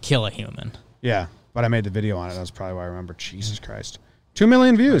tried to kill a human. Yeah, but I made the video on it. That's probably why I remember. Jesus Christ. 2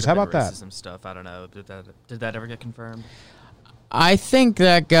 million views. How about that? Some stuff. I don't know. Did that ever get confirmed? I think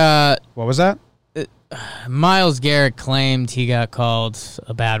that got... What was that? Myles Garrett claimed he got called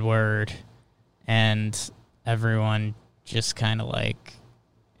a bad word, and everyone just kind of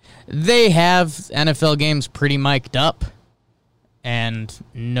they have NFL games pretty mic'd up, and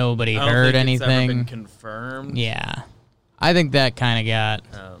nobody heard anything. It's ever been confirmed. Yeah, I think that kind of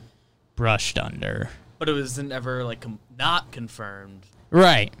got brushed under. But it was never not confirmed.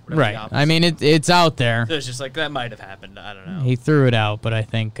 Right. I mean, it's out there. So it's just that might have happened. I don't know. He threw it out, but I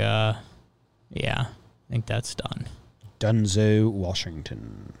think, yeah, I think that's done. Dunzo,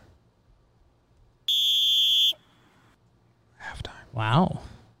 Washington. Halftime. Wow.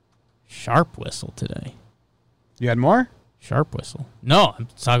 Sharp whistle today. You had more? Sharp whistle. No, I'm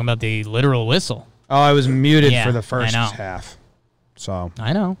talking about the literal whistle. Oh, I was muted Yeah, for the first I know. half. So,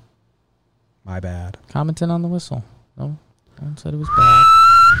 I know. my bad. Commenting on the whistle. No one said it was bad.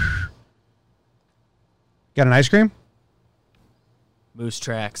 Got an ice cream? Moose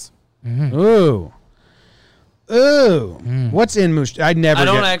tracks. Mm-hmm. Ooh. What's in moose? I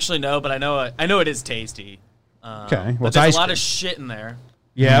don't actually know, but I know it is tasty. Okay. Well, but it's there's ice a lot cream. of shit in there.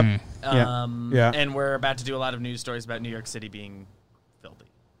 Yep. Yeah. And we're about to do a lot of news stories about New York City being filthy.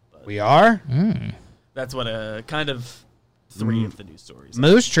 But We are? that's what kind of 3 of the news stories.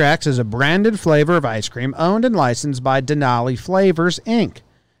 Moose Tracks is a branded flavor of ice cream owned and licensed by Denali Flavors, Inc.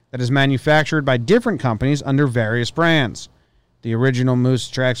 that is manufactured by different companies under various brands. The original Moose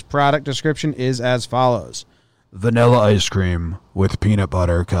Tracks product description is as follows. Vanilla ice cream with peanut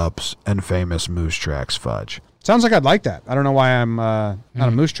butter cups and famous Moose Tracks fudge. Sounds like I'd like that. I don't know why I'm not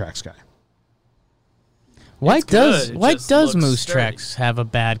a Moose Tracks guy. Why does looks Moose sturdy. Tracks have a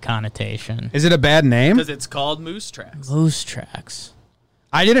bad connotation? Is it a bad name? Because it's called Moose Tracks. Moose Tracks.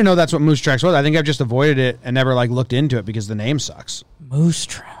 I didn't know that's what Moose Tracks was. I think I've just avoided it and never looked into it because the name sucks. Moose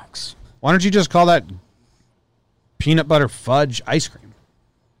Tracks. Why don't you just call that peanut butter fudge ice cream?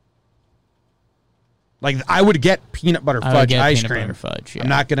 I would get peanut butter fudge ice cream. Butter fudge, yeah. I'm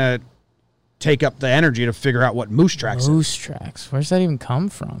not going to take up the energy to figure out what Moose Tracks is. Moose Tracks. Where's that even come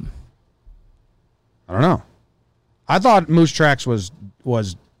from? I don't know. I thought Moose Tracks was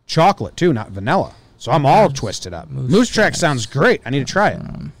chocolate too, not vanilla. So I'm all twisted up. Moose Tracks sounds great. I need to try it.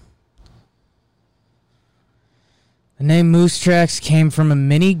 The name Moose Tracks came from a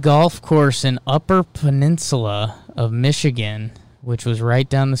mini golf course in Upper Peninsula of Michigan, which was right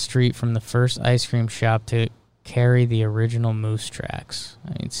down the street from the first ice cream shop to carry the original Moose Tracks.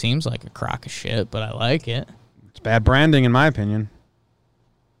 I mean, it seems like a crock of shit, but I like it. It's bad branding, in my opinion.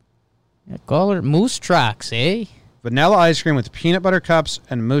 Yeah, call it Moose Tracks, eh? Vanilla ice cream with peanut butter cups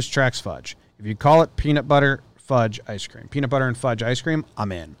and Moose Tracks fudge. If you call it peanut butter fudge ice cream, peanut butter and fudge ice cream,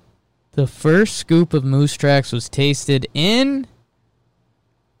 I'm in. The first scoop of Moose Tracks was tasted in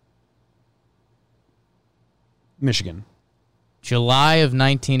Michigan. July of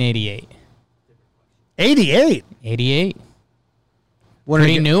 1988. 88? 88.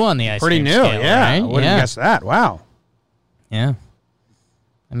 Pretty new on the ice Pretty cream new, scale, yeah. right? I wouldn't guess that. Wow. Yeah.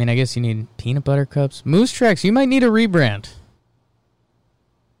 I mean, I guess you need peanut butter cups. Moose Tracks, you might need a rebrand.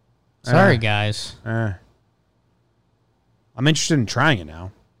 Sorry, guys. I'm interested in trying it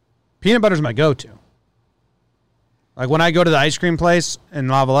now. Peanut butter's my go-to. When I go to the ice cream place in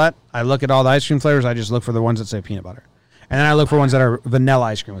Lavalette, I look at all the ice cream flavors. I just look for the ones that say peanut butter. And then I look for ones that are vanilla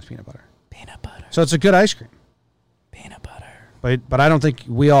ice cream with peanut butter. Peanut butter. So it's a good ice cream. Peanut butter. but I don't think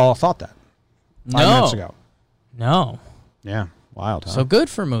we all thought that 5 minutes ago. No. Yeah, wild, huh? So good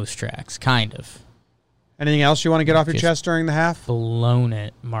for Moose Tracks, kind of. Anything else you want to get off your Just chest during the half? Blown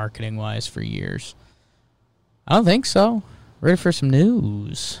it marketing-wise for years. I don't think so. Ready for some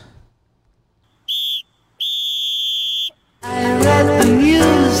news. I read the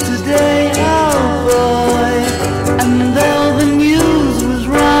news today, oh boy, and though the news was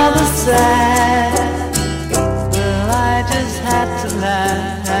rather sad, well, I just had to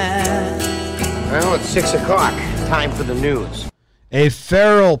laugh. Well, it's 6 o'clock. Time for the news. A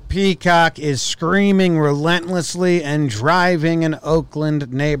feral peacock is screaming relentlessly and driving an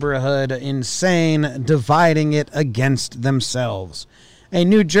Oakland neighborhood insane, dividing it against themselves. A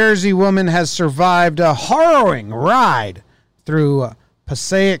New Jersey woman has survived a harrowing ride through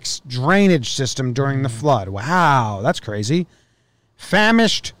Passaic's drainage system during the flood. Wow, that's crazy.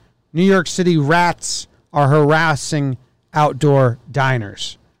 Famished New York City rats are harassing outdoor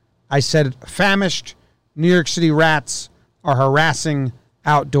diners. I said famished New York City rats are harassing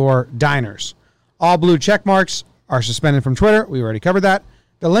outdoor diners. All blue check marks are suspended from Twitter. We already covered that.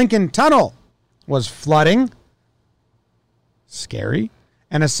 The Lincoln Tunnel was flooding. Scary.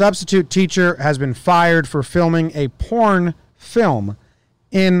 And a substitute teacher has been fired for filming a porn film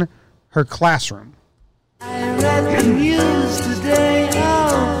in her classroom. I read the news today,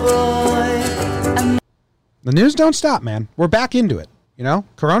 oh boy. The news don't stop, man. We're back into it. You know,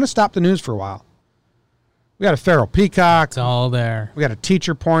 Corona stopped the news for a while. We got a feral peacock. It's all there. We got a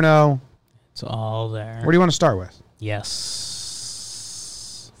teacher porno. It's all there. Where do you want to start with?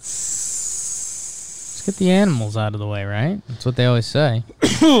 Yes. Let's get the animals out of the way, right? That's what they always say.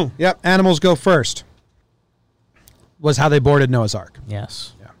 Yep, animals go first. Was how they boarded Noah's Ark.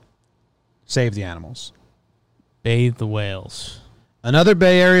 Yes. Yeah. Save the animals. Bathe the whales. Another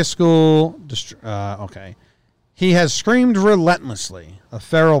Bay Area school. Okay. He has screamed relentlessly. A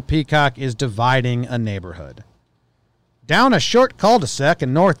feral peacock is dividing a neighborhood. Down a short cul-de-sac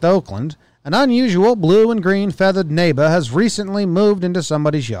in North Oakland, an unusual blue and green feathered neighbor has recently moved into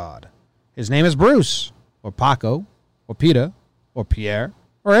somebody's yard. His name is Bruce, or Paco, or Peter, or Pierre,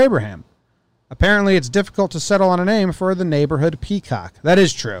 or Abraham. Apparently, it's difficult to settle on a name for the neighborhood peacock. That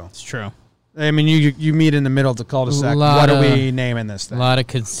is true. It's true. I mean, you meet in the middle of the cul-de-sac. What are we naming this thing? A lot of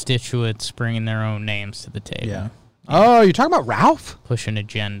constituents bringing their own names to the table. Yeah. Oh, you're talking about Ralph? Pushing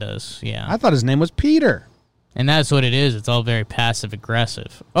agendas, yeah. I thought his name was Peter. And that's what it is. It's all very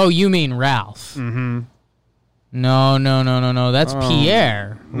passive-aggressive. Oh, you mean Ralph. Mm-hmm. No. That's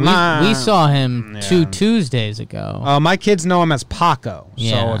Pierre. We saw him 2 Tuesdays ago. My kids know him as Paco.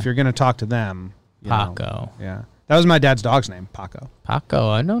 Yeah. So if you're going to talk to them, you know. Paco. Yeah. That was my dad's dog's name, Paco. Paco.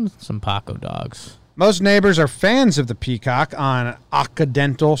 I know some Paco dogs. Most neighbors are fans of the peacock on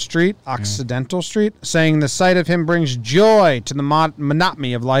Occidental Street, saying the sight of him brings joy to the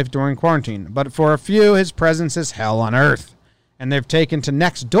monotony of life during quarantine. But for a few, his presence is hell on earth, and they've taken to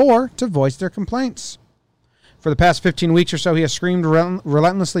next door to voice their complaints. For the past 15 weeks or so, he has screamed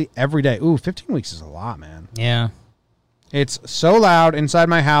relentlessly every day. Ooh, 15 weeks is a lot, man. Yeah. It's so loud inside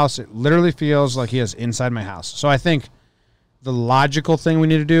my house, it literally feels like he is inside my house. So I think the logical thing we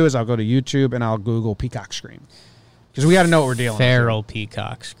need to do is I'll go to YouTube and I'll Google peacock scream. Because we got to know what we're dealing with. Feral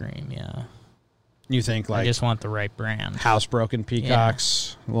peacock scream, yeah. You think like I just want the right brand. housebroken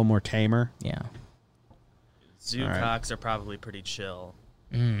peacocks, a little more tamer? Yeah. Zoococks are probably pretty chill.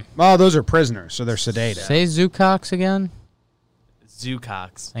 Oh, those are prisoners, so they're sedated. Say Zoococks again.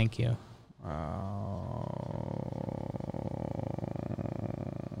 Zoococks. Thank you.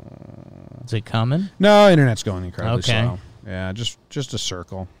 Is it coming? No, internet's going incredibly Okay. slow. Yeah, just a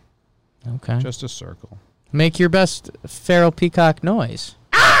circle. Okay. Just a circle. Make your best feral peacock noise.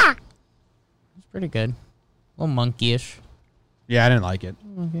 Ah! It's pretty good. A little monkeyish. Yeah, I didn't like it.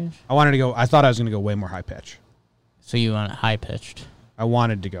 Monkeyish. I thought I was going to go way more high pitch. So you want it high pitched. I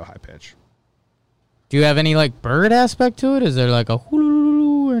wanted to go high pitch. Do you have any like bird aspect to it? Is there like a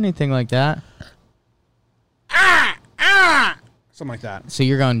hoo or anything like that? Something like that. So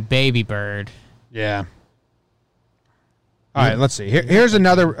you're going baby bird. Yeah. All right, let's see. Here's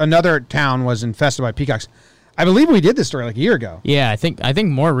another town was infested by peacocks. I believe we did this story like a year ago. Yeah, I think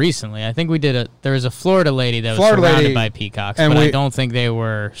more recently. I think we did there was a Florida lady that was surrounded by peacocks, but I don't think they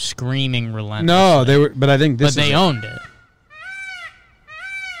were screaming relentlessly. No, they were, but I think this. But they owned it.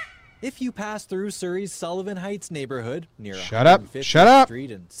 If you pass through Surrey's Sullivan Heights neighborhood near Shut up. 150th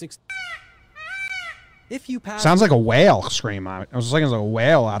Street and 6th. If you pass Sounds like a whale scream. I was thinking it was like a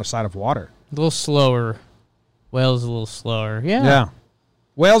whale outside of water. A little slower. Whale's a little slower. Yeah. Yeah.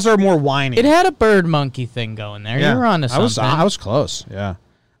 Whales are more whiny. It had a bird monkey thing going there. Yeah. You were on to something. I was close. Yeah.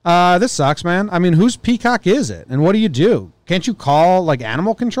 This sucks, man. I mean, whose peacock is it? And what do you do? Can't you call, like,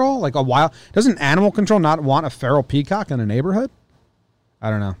 animal control? Like, doesn't animal control not want a feral peacock in a neighborhood? I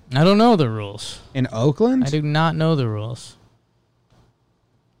don't know. I don't know the rules. In Oakland? I do not know the rules.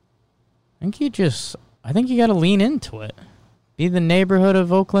 I think you got to lean into it. Be the neighborhood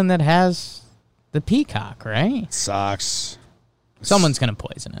of Oakland that has the peacock, right? It sucks. Someone's going to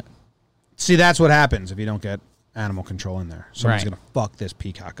poison it. See, that's what happens if you don't get animal control in there. Someone's Right. going to fuck this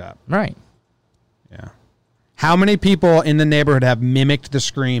peacock up. Right. Yeah. How many people in the neighborhood have mimicked the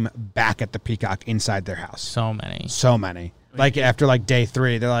scream back at the peacock inside their house? So many. So many. Like, after, like, day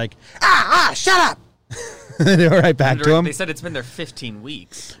 3, they're like, shut up! They were right back to him. They said it's been there 15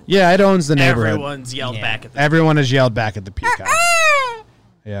 weeks. Yeah, it owns the neighborhood. Everyone's yelled back at the Everyone has yelled back at the peacock.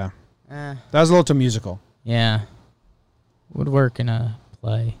 Yeah. That was a little too musical. Yeah. Would work in a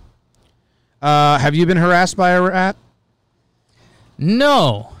play. Have you been harassed by a rat?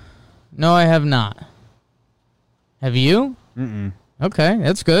 No. No, I have not. Have you? Mm-mm. Okay,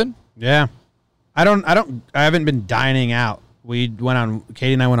 that's good. Yeah. I haven't been dining out.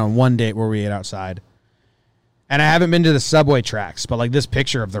 Katie and I went on one date where we ate outside. And I haven't been to the subway tracks, but like this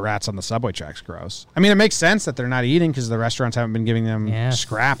picture of the rats on the subway tracks, gross. I mean, it makes sense that they're not eating because the restaurants haven't been giving them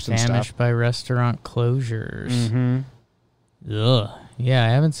scraps and famished stuff. by restaurant closures. Mm-hmm. Ugh. Yeah, I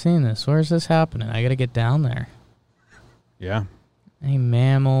haven't seen this. Where's this happening? I got to get down there. Yeah. Any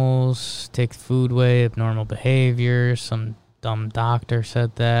mammals take food away, abnormal behavior. Some dumb doctor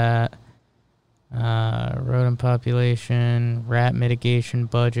said that. Rodent population, rat mitigation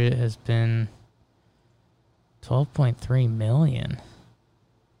budget has been $12.3 million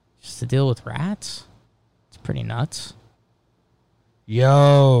just to deal with rats. It's pretty nuts.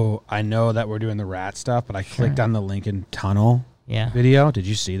 Yo, I know that we're doing the rat stuff, but I clicked on the Lincoln Tunnel video. Did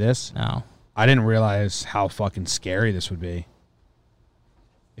you see this? No. I didn't realize how fucking scary this would be.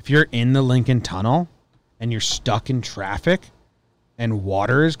 If you're in the Lincoln Tunnel and you're stuck in traffic and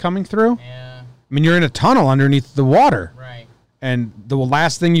water is coming through, I mean, you're in a tunnel underneath the water. Right. And the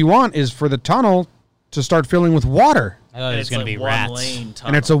last thing you want is for the tunnel to start filling with water. I thought it was going to be rats.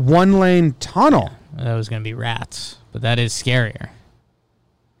 And it's a one-lane tunnel. I thought it was going to be rats, but that is scarier.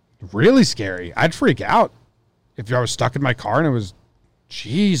 Really scary. I'd freak out if I was stuck in my car and it was,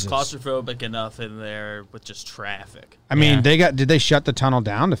 Jesus. Claustrophobic enough in there with just traffic. I mean, did they shut the tunnel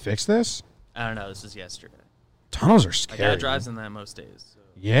down to fix this? I don't know. This was yesterday. Tunnels are My scary. dad drives in that most days. So.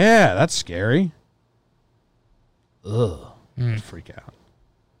 Yeah, that's scary. Ugh. I'd freak out.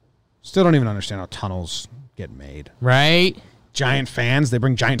 Still don't even understand how tunnels get made. Right? Giant fans. They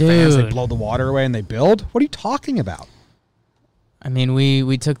bring giant fans. They blow the water away and they build. What are you talking about? I mean,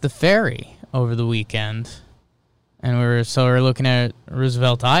 we took the ferry over the weekend, and we're looking at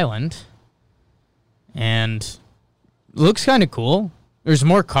Roosevelt Island, and it looks kind of cool. There's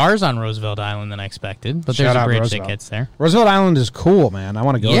more cars on Roosevelt Island than I expected, but there's a bridge that gets there. Roosevelt Island is cool, man. I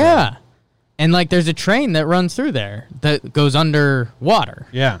want to go there. Yeah. And, like, there's a train that runs through there that goes under water.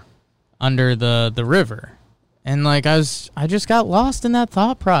 Yeah. Under the river. And, like, I just got lost in that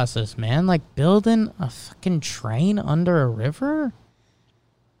thought process, man. Like, building a fucking train under a river?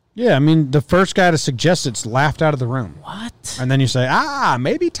 Yeah, I mean, the first guy to suggest it's laughed out of the room. What? And then you say,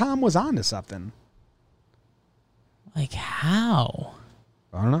 maybe Tom was onto something. Like, how?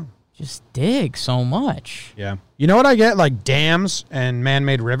 I don't know. Just dig so much. Yeah. You know what I get? Like dams and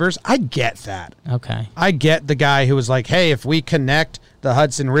man-made rivers. I get that. Okay. I get the guy who was like, hey, if we connect the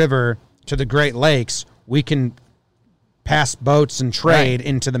Hudson River to the Great Lakes, we can pass boats and trade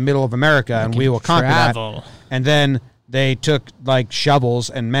into the middle of America, and we will conquer that. And then they took like shovels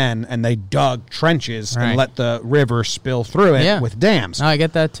and men, and they dug trenches and let the river spill through it with dams. No, I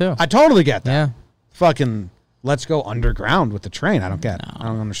get that too. I totally get that. Yeah. Fucking let's go underground with the train. I don't get it. I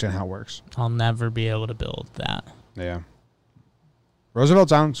don't understand how it works. I'll never be able to build that. Yeah.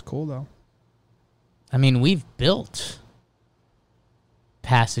 Roosevelt Island's cool, though. I mean, we've built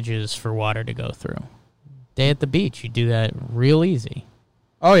passages for water to go through. Day at the beach, you do that real easy.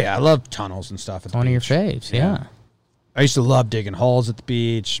 Oh, yeah. I love tunnels and stuff at the One beach. of your faves, yeah. I used to love digging holes at the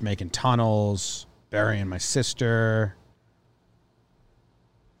beach, making tunnels, burying my sister.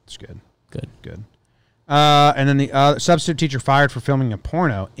 It's good. Good. And then the substitute teacher fired for filming a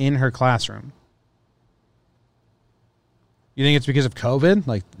porno in her classroom. You think it's because of COVID?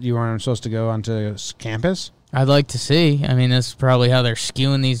 Like, you weren't supposed to go onto campus? I'd like to see. I mean, that's probably how they're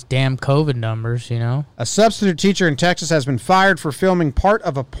skewing these damn COVID numbers, you know? A substitute teacher in Texas has been fired for filming part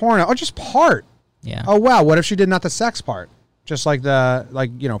of a porno. Oh, just part. Yeah. Oh, wow. What if she did not the sex part? Just like I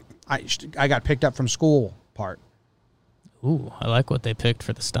got picked up from school part. Ooh, I like what they picked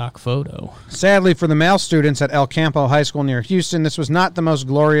for the stock photo. Sadly for the male students at El Campo High School near Houston, this was not the most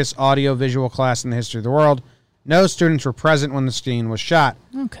glorious audio-visual class in the history of the world. No students were present when the scene was shot.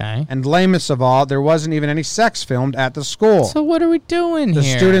 Okay. And lamest of all, there wasn't even any sex filmed at the school. So what are we doing The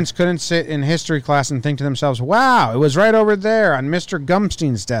here? students couldn't sit in history class and think to themselves, wow, it was right over there on Mr.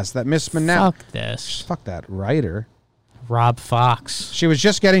 Gumstein's desk that Miss Manel... Fuck this. Fuck that writer. Rob Fox. She was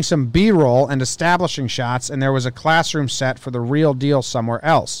just getting some B-roll and establishing shots, and there was a classroom set for the real deal somewhere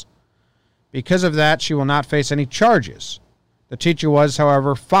else. Because of that, she will not face any charges. The teacher was,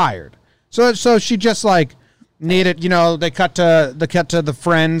 however, fired. So she just, like, needed, you know, they cut to the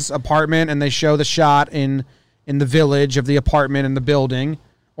friend's apartment, and they show the shot in the village of the apartment and the building.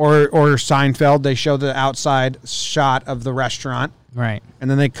 Or Seinfeld, they show the outside shot of the restaurant. Right. And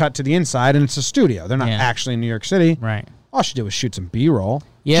then they cut to the inside, and it's a studio. They're not actually in New York City. Right. All she did was shoot some B-roll.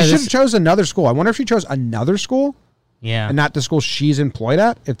 Yeah, she should have chose another school. I wonder if she chose another school Yeah. and not the school she's employed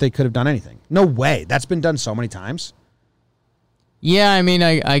at, if they could have done anything. No way. That's been done so many times. Yeah, I mean,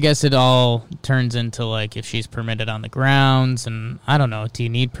 I guess it all turns into, like, if she's permitted on the grounds, and I don't know, do you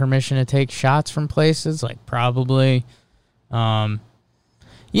need permission to take shots from places? Like, probably. Yeah,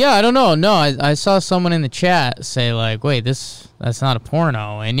 I don't know. No, I saw someone in the chat say, like, wait, that's not a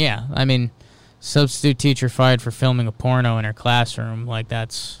porno. And, yeah, I mean, substitute teacher fired for filming a porno in her classroom. Like,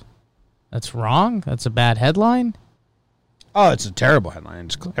 that's wrong? That's a bad headline? Oh, it's a terrible headline.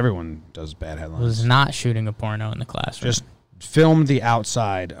 Everyone does bad headlines. Was not shooting a porno in the classroom. Just filmed the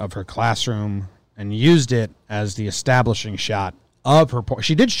outside of her classroom and used it as the establishing shot of her porn.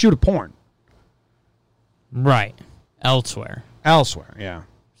 She did shoot a porn. Right. Elsewhere. Yeah.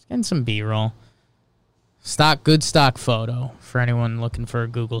 Just getting some B-roll. Good stock photo for anyone looking for a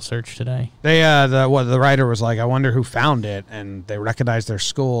Google search today. They the writer was like, I wonder who found it, and they recognized their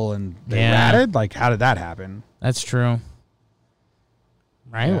school and they ratted? Like, how did that happen? That's true.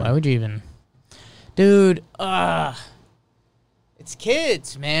 Right? Yeah. Why would you even... Dude, it's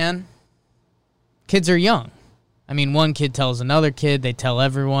kids, man. Kids are young. I mean, one kid tells another kid, they tell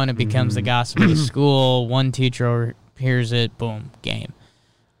everyone, it becomes the gossip of the school. One teacher overhears it, boom, game.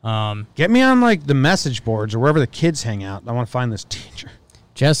 Get me on, like, the message boards or wherever the kids hang out. I want to find this teacher.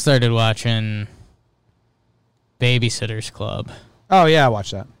 Just started watching Babysitter's Club. Oh, yeah, I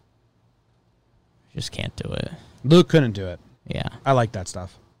watched that. Just can't do it. Luke couldn't do it. Yeah. I like that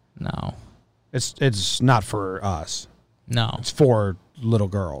stuff. No. It's not for us. No. It's for little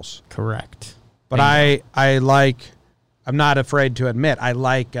girls. Correct. But I like, I'm not afraid to admit, I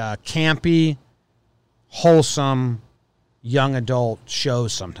like campy, wholesome, young adult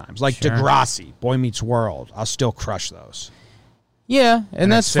shows sometimes. Like Sure. Degrassi, Boy Meets World. I'll still crush those. Yeah,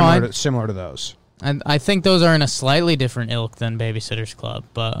 and that's similar fine. Similar to those. And I think those are in a slightly different ilk than Babysitter's Club.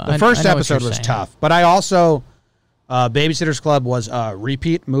 But The first episode was tough. But I also, Babysitter's Club was a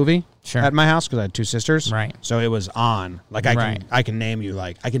repeat movie at my house because I had two sisters. Right. So it was on. Like I can name you,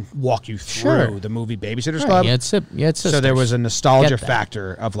 like I can walk you through the movie Babysitter's Club. Yeah, it's so there was a nostalgia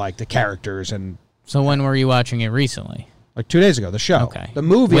factor of like the characters and. So when were you watching it recently? Like 2 days ago, the show. Okay. The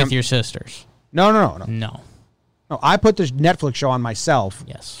movie. With your sisters? No. No. No, I put this Netflix show on myself.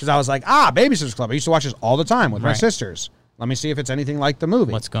 Yes. Because I was like, Babysitter's Club. I used to watch this all the time with my sisters. Let me see if it's anything like the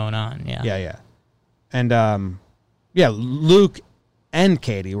movie. What's going on? Yeah. Yeah. And, Luke and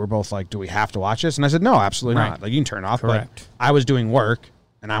Katie were both like, do we have to watch this? And I said, no, absolutely not. Like, you can turn it off. Correct. But I was doing work,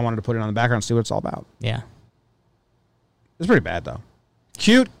 and I wanted to put it on the background and see what it's all about. Yeah. It's pretty bad, though.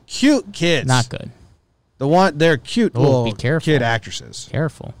 Cute kids. Not good. They're cute little be careful. kid actresses.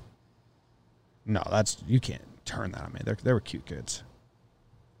 Careful. No, you can't turn that on me. They were cute kids.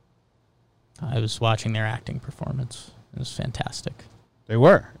 I was watching their acting performance. It was fantastic. They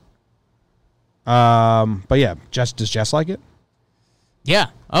were. But yeah, does Jess like it? Yeah.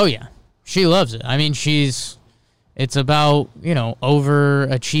 Oh, yeah. She loves it. I mean, it's about,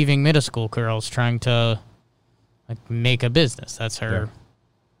 overachieving middle school girls trying to make a business. That's her.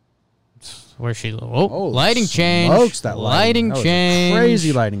 That's where she, lighting change. Smokes, that lighting. That was change. A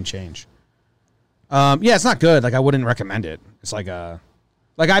crazy lighting change. Yeah, it's not good. Like, I wouldn't recommend it. It's like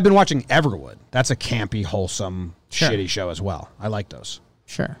I've been watching Everwood. That's a campy, wholesome, shitty show as well. I like those.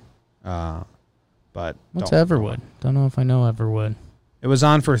 Sure. But what's Everwood? Don't know if I know Everwood. It was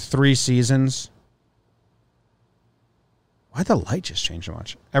on for 3 seasons. Why'd the light just change so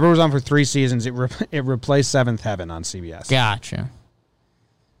much? Everwood was on for 3 seasons. It replaced Seventh Heaven on CBS. Gotcha.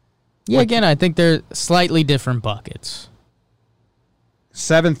 Yeah, again, I think they're slightly different buckets.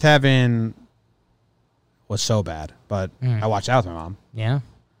 Seventh Heaven was so bad, but I watched that with my mom. Yeah.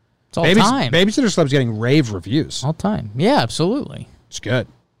 It's all time. Babysitter's Club's getting rave reviews. All time. Yeah, absolutely. It's good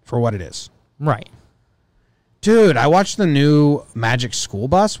for what it is. Right. Dude, I watched the new Magic School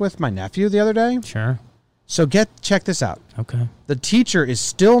Bus with my nephew the other day. Sure. So check this out. Okay. The teacher is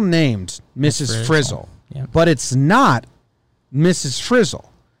still named Mrs. Frizzle, Yeah. but it's not Mrs.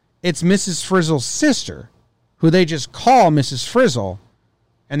 Frizzle. It's Mrs. Frizzle's sister, who they just call Mrs. Frizzle,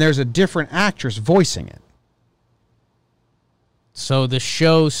 and there's a different actress voicing it. So the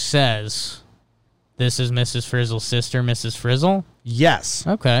show says this is Mrs. Frizzle's sister, Mrs. Frizzle? Yes.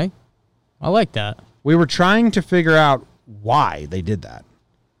 Okay. I like that. We were trying to figure out why they did that.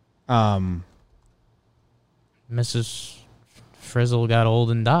 Mrs. Frizzle got old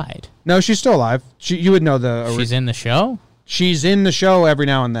and died. No, she's still alive. You would know She's in the show? She's in the show every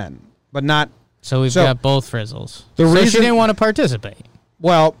now and then, but not. So we've got both Frizzles. The so reason she didn't want to participate.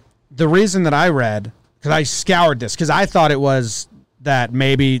 Well, the reason that I read, because I scoured this, because I thought it was that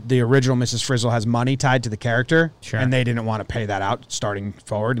maybe the original Mrs. Frizzle has money tied to the character, Sure. and they didn't want to pay that out starting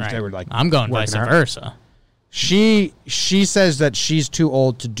forward. Right. They were like, I'm going working vice her. versa. She says that she's too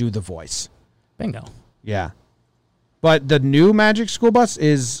old to do the voice. Bingo. Yeah. But the new Magic School Bus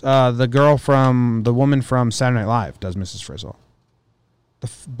is the woman from Saturday Night Live does Mrs. Frizzle. The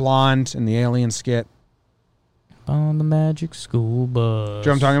blonde in the alien skit. On the Magic School Bus. Do you know what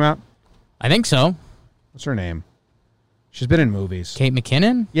I'm talking about? I think so. What's her name? She's been in movies. Kate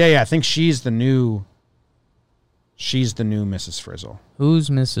McKinnon? Yeah. I think she's the new Mrs. Frizzle. Who's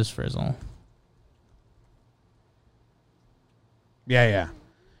Mrs. Frizzle? Yeah.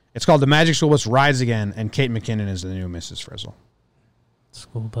 It's called The Magic School Bus Rides Again, and Kate McKinnon is the new Mrs. Frizzle.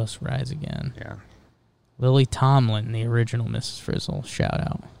 School Bus Rides Again. Yeah. Lily Tomlin, the original Mrs. Frizzle. Shout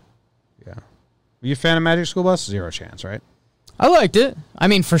out. Yeah. Were you a fan of Magic School Bus? Zero chance, right? I liked it. I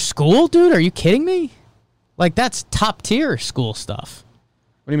mean, for school, dude, are you kidding me? Like, that's top tier school stuff.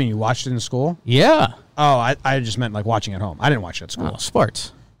 What do you mean? You watched it in school? Yeah. Oh, I just meant like watching at home. I didn't watch it at school. Oh,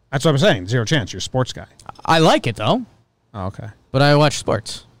 sports. That's what I'm saying. Zero chance. You're a sports guy. I like it, though, Oh, okay. but I watch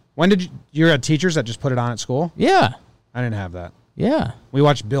sports. When did you had teachers that just put it on at school? Yeah. I didn't have that. Yeah. We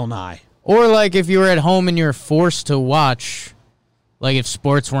watched Bill Nye. Or, like, if you were at home and you're forced to watch, like, if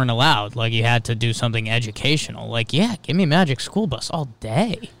sports weren't allowed, like, you had to do something educational. Like, yeah, give me Magic School Bus all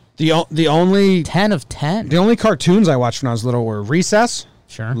day. The only 10 of 10. The only cartoons I watched when I was little were Recess.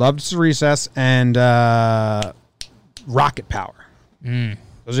 Sure. Loved Recess, and Rocket Power. Those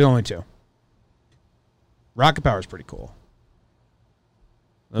are the only two. Rocket Power is pretty cool.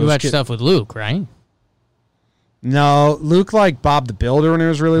 You watch stuff with Luke, right? No, Luke liked Bob the Builder when he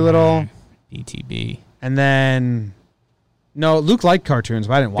was really little. BTB. And then... No, Luke liked cartoons,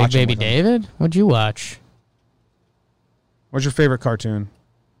 but I didn't watch Big them Baby with him. David? What'd you watch? What's your favorite cartoon?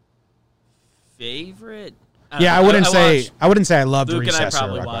 Favorite? Yeah, I wouldn't say I loved Luke Recess. and I or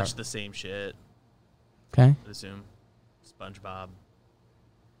probably Rocket watched Power. the same shit. Okay. I'd assume SpongeBob.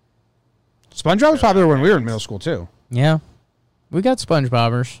 SpongeBob was popular when we were in middle school too. Yeah. We got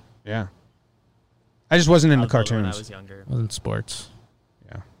SpongeBobbers. Yeah. I just wasn't into I was older when I cartoons. was younger. Wasn't sports.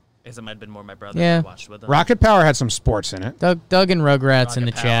 Yeah. I guess it might have been more my brother Yeah. that I watched with him. Rocket Power had some sports in it. Doug and Rugrats in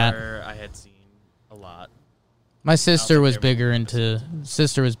the Rocket chat. Power, I had seen a lot. My sister think was they're bigger more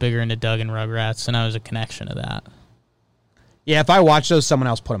into Doug and Rugrats, and I was a connection of that. Yeah, if I watched those, someone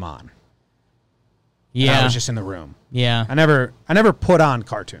else put them on. And Yeah. I was just in the room. Yeah. I never put on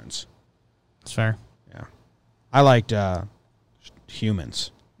cartoons. That's fair. Yeah. I liked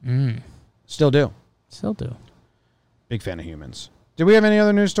Humans. Still do. Still do. Big fan of Humans. Did we have any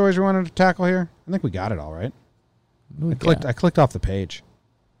other news stories we wanted to tackle here? I think we got it all right. I clicked off the page.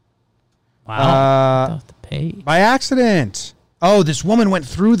 Wow. Off the page. By accident. Oh, this woman went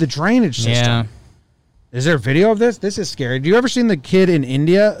through the drainage system. Yeah. Is there a video of this? This is scary. Do you ever seen the kid in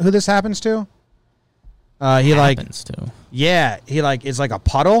India who this happens to? He Happens to. Yeah, he like is like a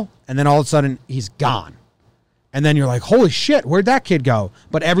puddle, and then all of a sudden he's gone. And then you're like, holy shit, where'd that kid go?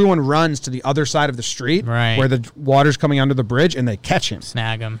 But everyone runs to the other side of the street Right. where the water's coming under the bridge, and they catch him.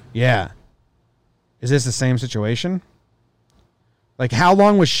 Snag him. Yeah. Is this the same situation? Like, how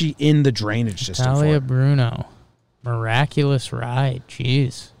long was she in the drainage system Talia for? Bruno. Miraculous ride.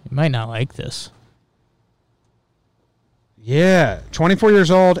 Jeez. You might not like this. Yeah. 24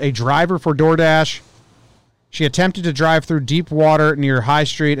 years old, a driver for DoorDash. She attempted to drive through deep water near High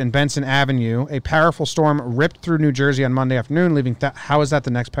Street and Benson Avenue. A powerful storm ripped through New Jersey on Monday afternoon, leaving... How is that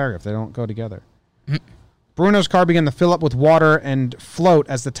the next paragraph? They don't go together. Bruno's car began to fill up with water and float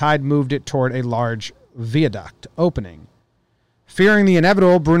as the tide moved it toward a large viaduct opening. Fearing the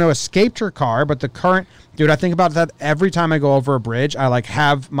inevitable, Bruno escaped her car, but the current... Dude, I think about that every time I go over a bridge. I, like,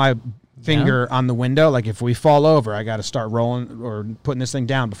 have my finger on the window. Like, if we fall over, I got to start rolling or putting this thing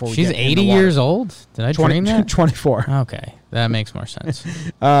down before we She's get in 80 the water. years old? Did I dream that? 24. Okay. That makes more sense.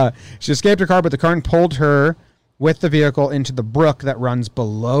 She escaped her car, but the current pulled her with the vehicle into the brook that runs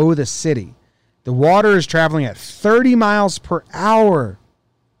below the city. The water is traveling at 30 miles per hour.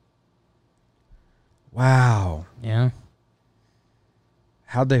 Wow. Yeah.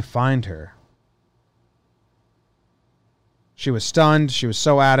 How'd they find her? She was stunned. She was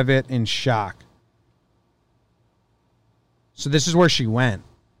so out of it, in shock. So this is where she went.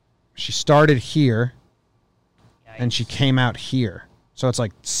 She started here, and she came out here. So it's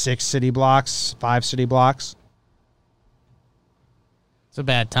like 6 city blocks, 5 city blocks. It's a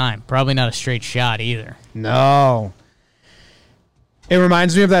bad time. Probably not a straight shot either. No. It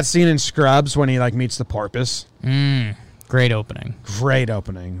reminds me of that scene in Scrubs when he like meets the porpoise. Great opening. Great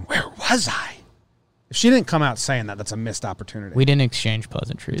opening. Where was I? If she didn't come out saying that, that's a missed opportunity. We didn't exchange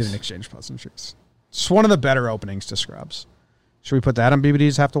pleasantries. Didn't exchange pleasantries. It's one of the better openings to Scrubs. Should we put that on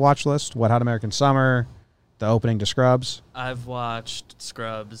BBD's have to watch list? Wet Hot American Summer, the opening to Scrubs. I've watched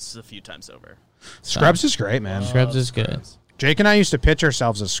Scrubs a few times over. Scrubs is great, man. Scrubs is good. Jake and I used to pitch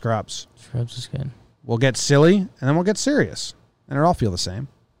ourselves as Scrubs. Scrubs is good. We'll get silly, and then we'll get serious. And it'll all feel the same.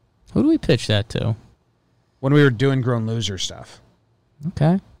 Who do we pitch that to? When we were doing Grown Loser stuff,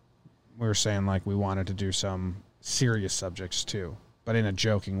 Okay. we were saying like we wanted to do some serious subjects too, but in a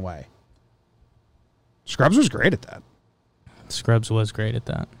joking way. Scrubs was great at that. Scrubs was great at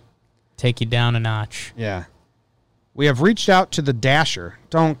that. Take you down a notch. Yeah. We have reached out to the Dasher.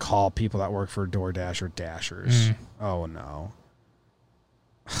 Don't call people that work for DoorDash or Dashers. Oh, no.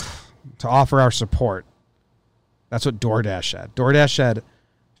 To offer our support. That's what DoorDash said. DoorDash said,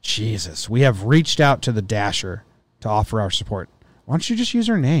 Jesus, we have reached out to the Dasher to offer our support. Why don't you just use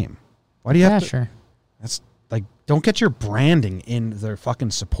her name? Why do you have to? Dasher. That's like, don't get your branding in their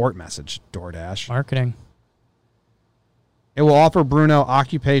fucking support message, DoorDash. Marketing. It will offer Bruno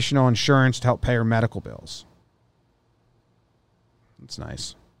occupational insurance to help pay her medical bills. That's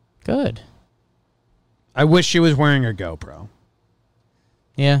nice. Good. I wish she was wearing a GoPro.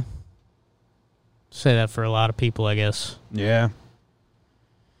 Yeah. Say that for a lot of people, I guess. Yeah.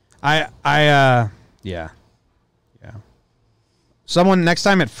 Yeah. Someone, next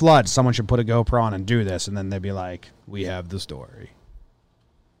time it floods, someone should put a GoPro on and do this, and then they'd be like, we have the story.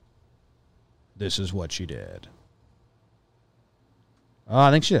 This is what she did. Oh,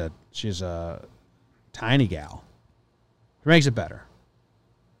 I think she's a tiny gal. It makes it better.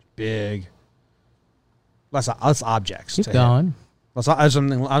 Big. Less objects. Keep to going. hit. I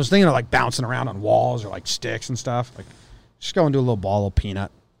was thinking of like bouncing around on walls or like sticks and stuff. Like, just go and do a little ball, a little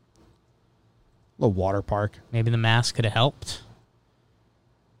peanut. A little water park. Maybe the mask could have helped.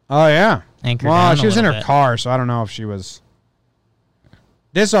 Oh, yeah. Anchor well, down she a was in her little bit. car, so I don't know if she was.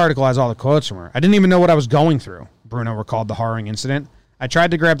 This article has all the quotes from her. I didn't even know what I was going through. Bruno recalled the harrowing incident. I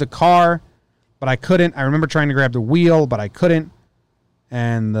tried to grab the car, but I couldn't. I remember trying to grab the wheel, but I couldn't.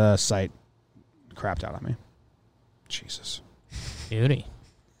 And the site crapped out on me. Jesus. Beauty.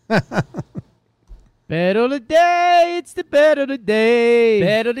 Bet of the day, it's the bet of the day.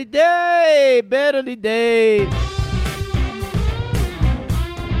 Bet of the day, bet of the day.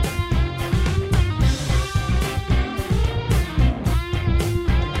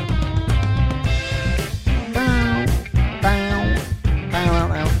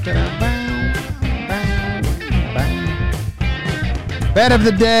 Bet of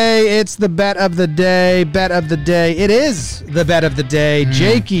the day. It's the bet of the day. Bet of the day. It is the bet of the day.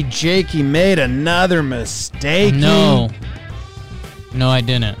 Jakey made another mistake. No, I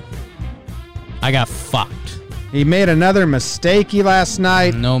didn't. I got fucked. He made another mistake last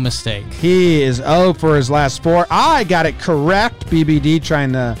night. No mistake. He is 0 for his last 4. I got it correct. BBD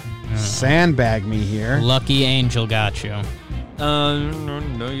trying to sandbag me here. Lucky Angel got you.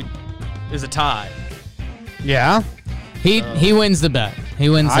 No, there's a tie. Yeah, He wins the bet. He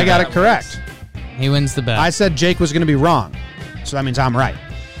wins the I got bet. it correct. He wins the bet. I said Jake was going to be wrong, so that means I'm right.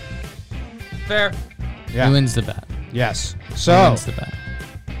 Fair. Yeah. He wins the bet. Yes. He So, wins the bet.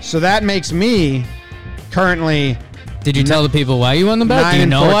 so that makes me currently. Did you tell the people why you won the bet? 9 Do you and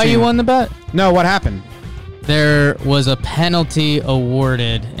know why 14. you won the bet? No, what happened? There was a penalty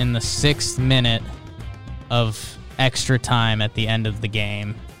awarded in the 6th minute of extra time at the end of the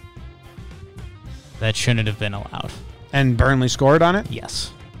game that shouldn't have been allowed. And Burnley scored on it?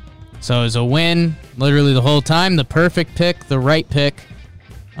 Yes. So it was a win literally the whole time. The perfect pick, the right pick.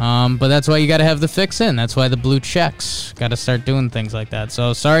 But that's why you got to have the fix in. That's why the blue checks. Got to start doing things like that.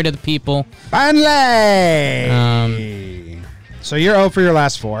 So sorry to the people. Burnley! So you're 0 for your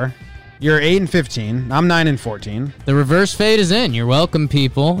last 4. You're 8 and 15. I'm 9 and 14. The reverse fade is in. You're welcome,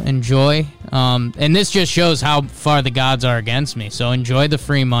 people. Enjoy. And this just shows how far the gods are against me. So enjoy the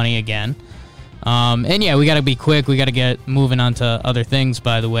free money again. And yeah, we got to be quick. We got to get moving on to other things,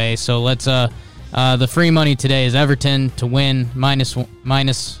 by the way. So let's The free money today is Everton to win minus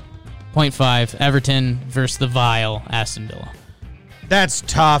 0.5. Everton versus the vile Aston Villa. That's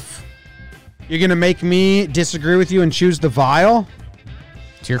tough. You're going to make me disagree with you and choose the Vile?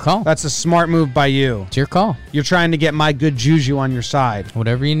 It's your call. That's a smart move by you. It's your call. You're trying to get my good juju on your side.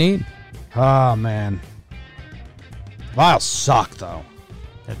 Whatever you need. Oh, man. Vile suck, though.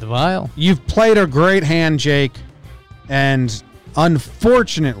 At the Vile. You've played a great hand, Jake, and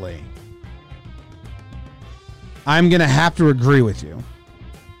unfortunately, I'm going to have to agree with you.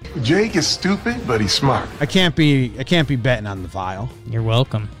 Jake is stupid, but he's smart. I can't be betting on the Vile. You're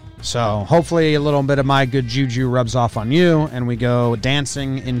welcome. So hopefully a little bit of my good juju rubs off on you, and we go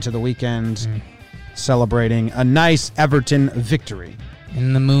dancing into the weekend, celebrating a nice Everton victory.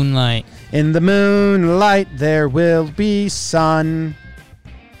 In the moonlight. In the moonlight, there will be sun.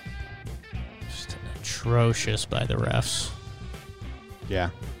 Just atrocious by the refs.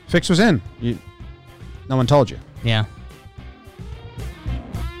 Yeah. Fix was in. No one told you. Yeah.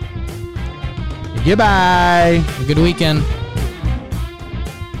 Goodbye. Have a good weekend.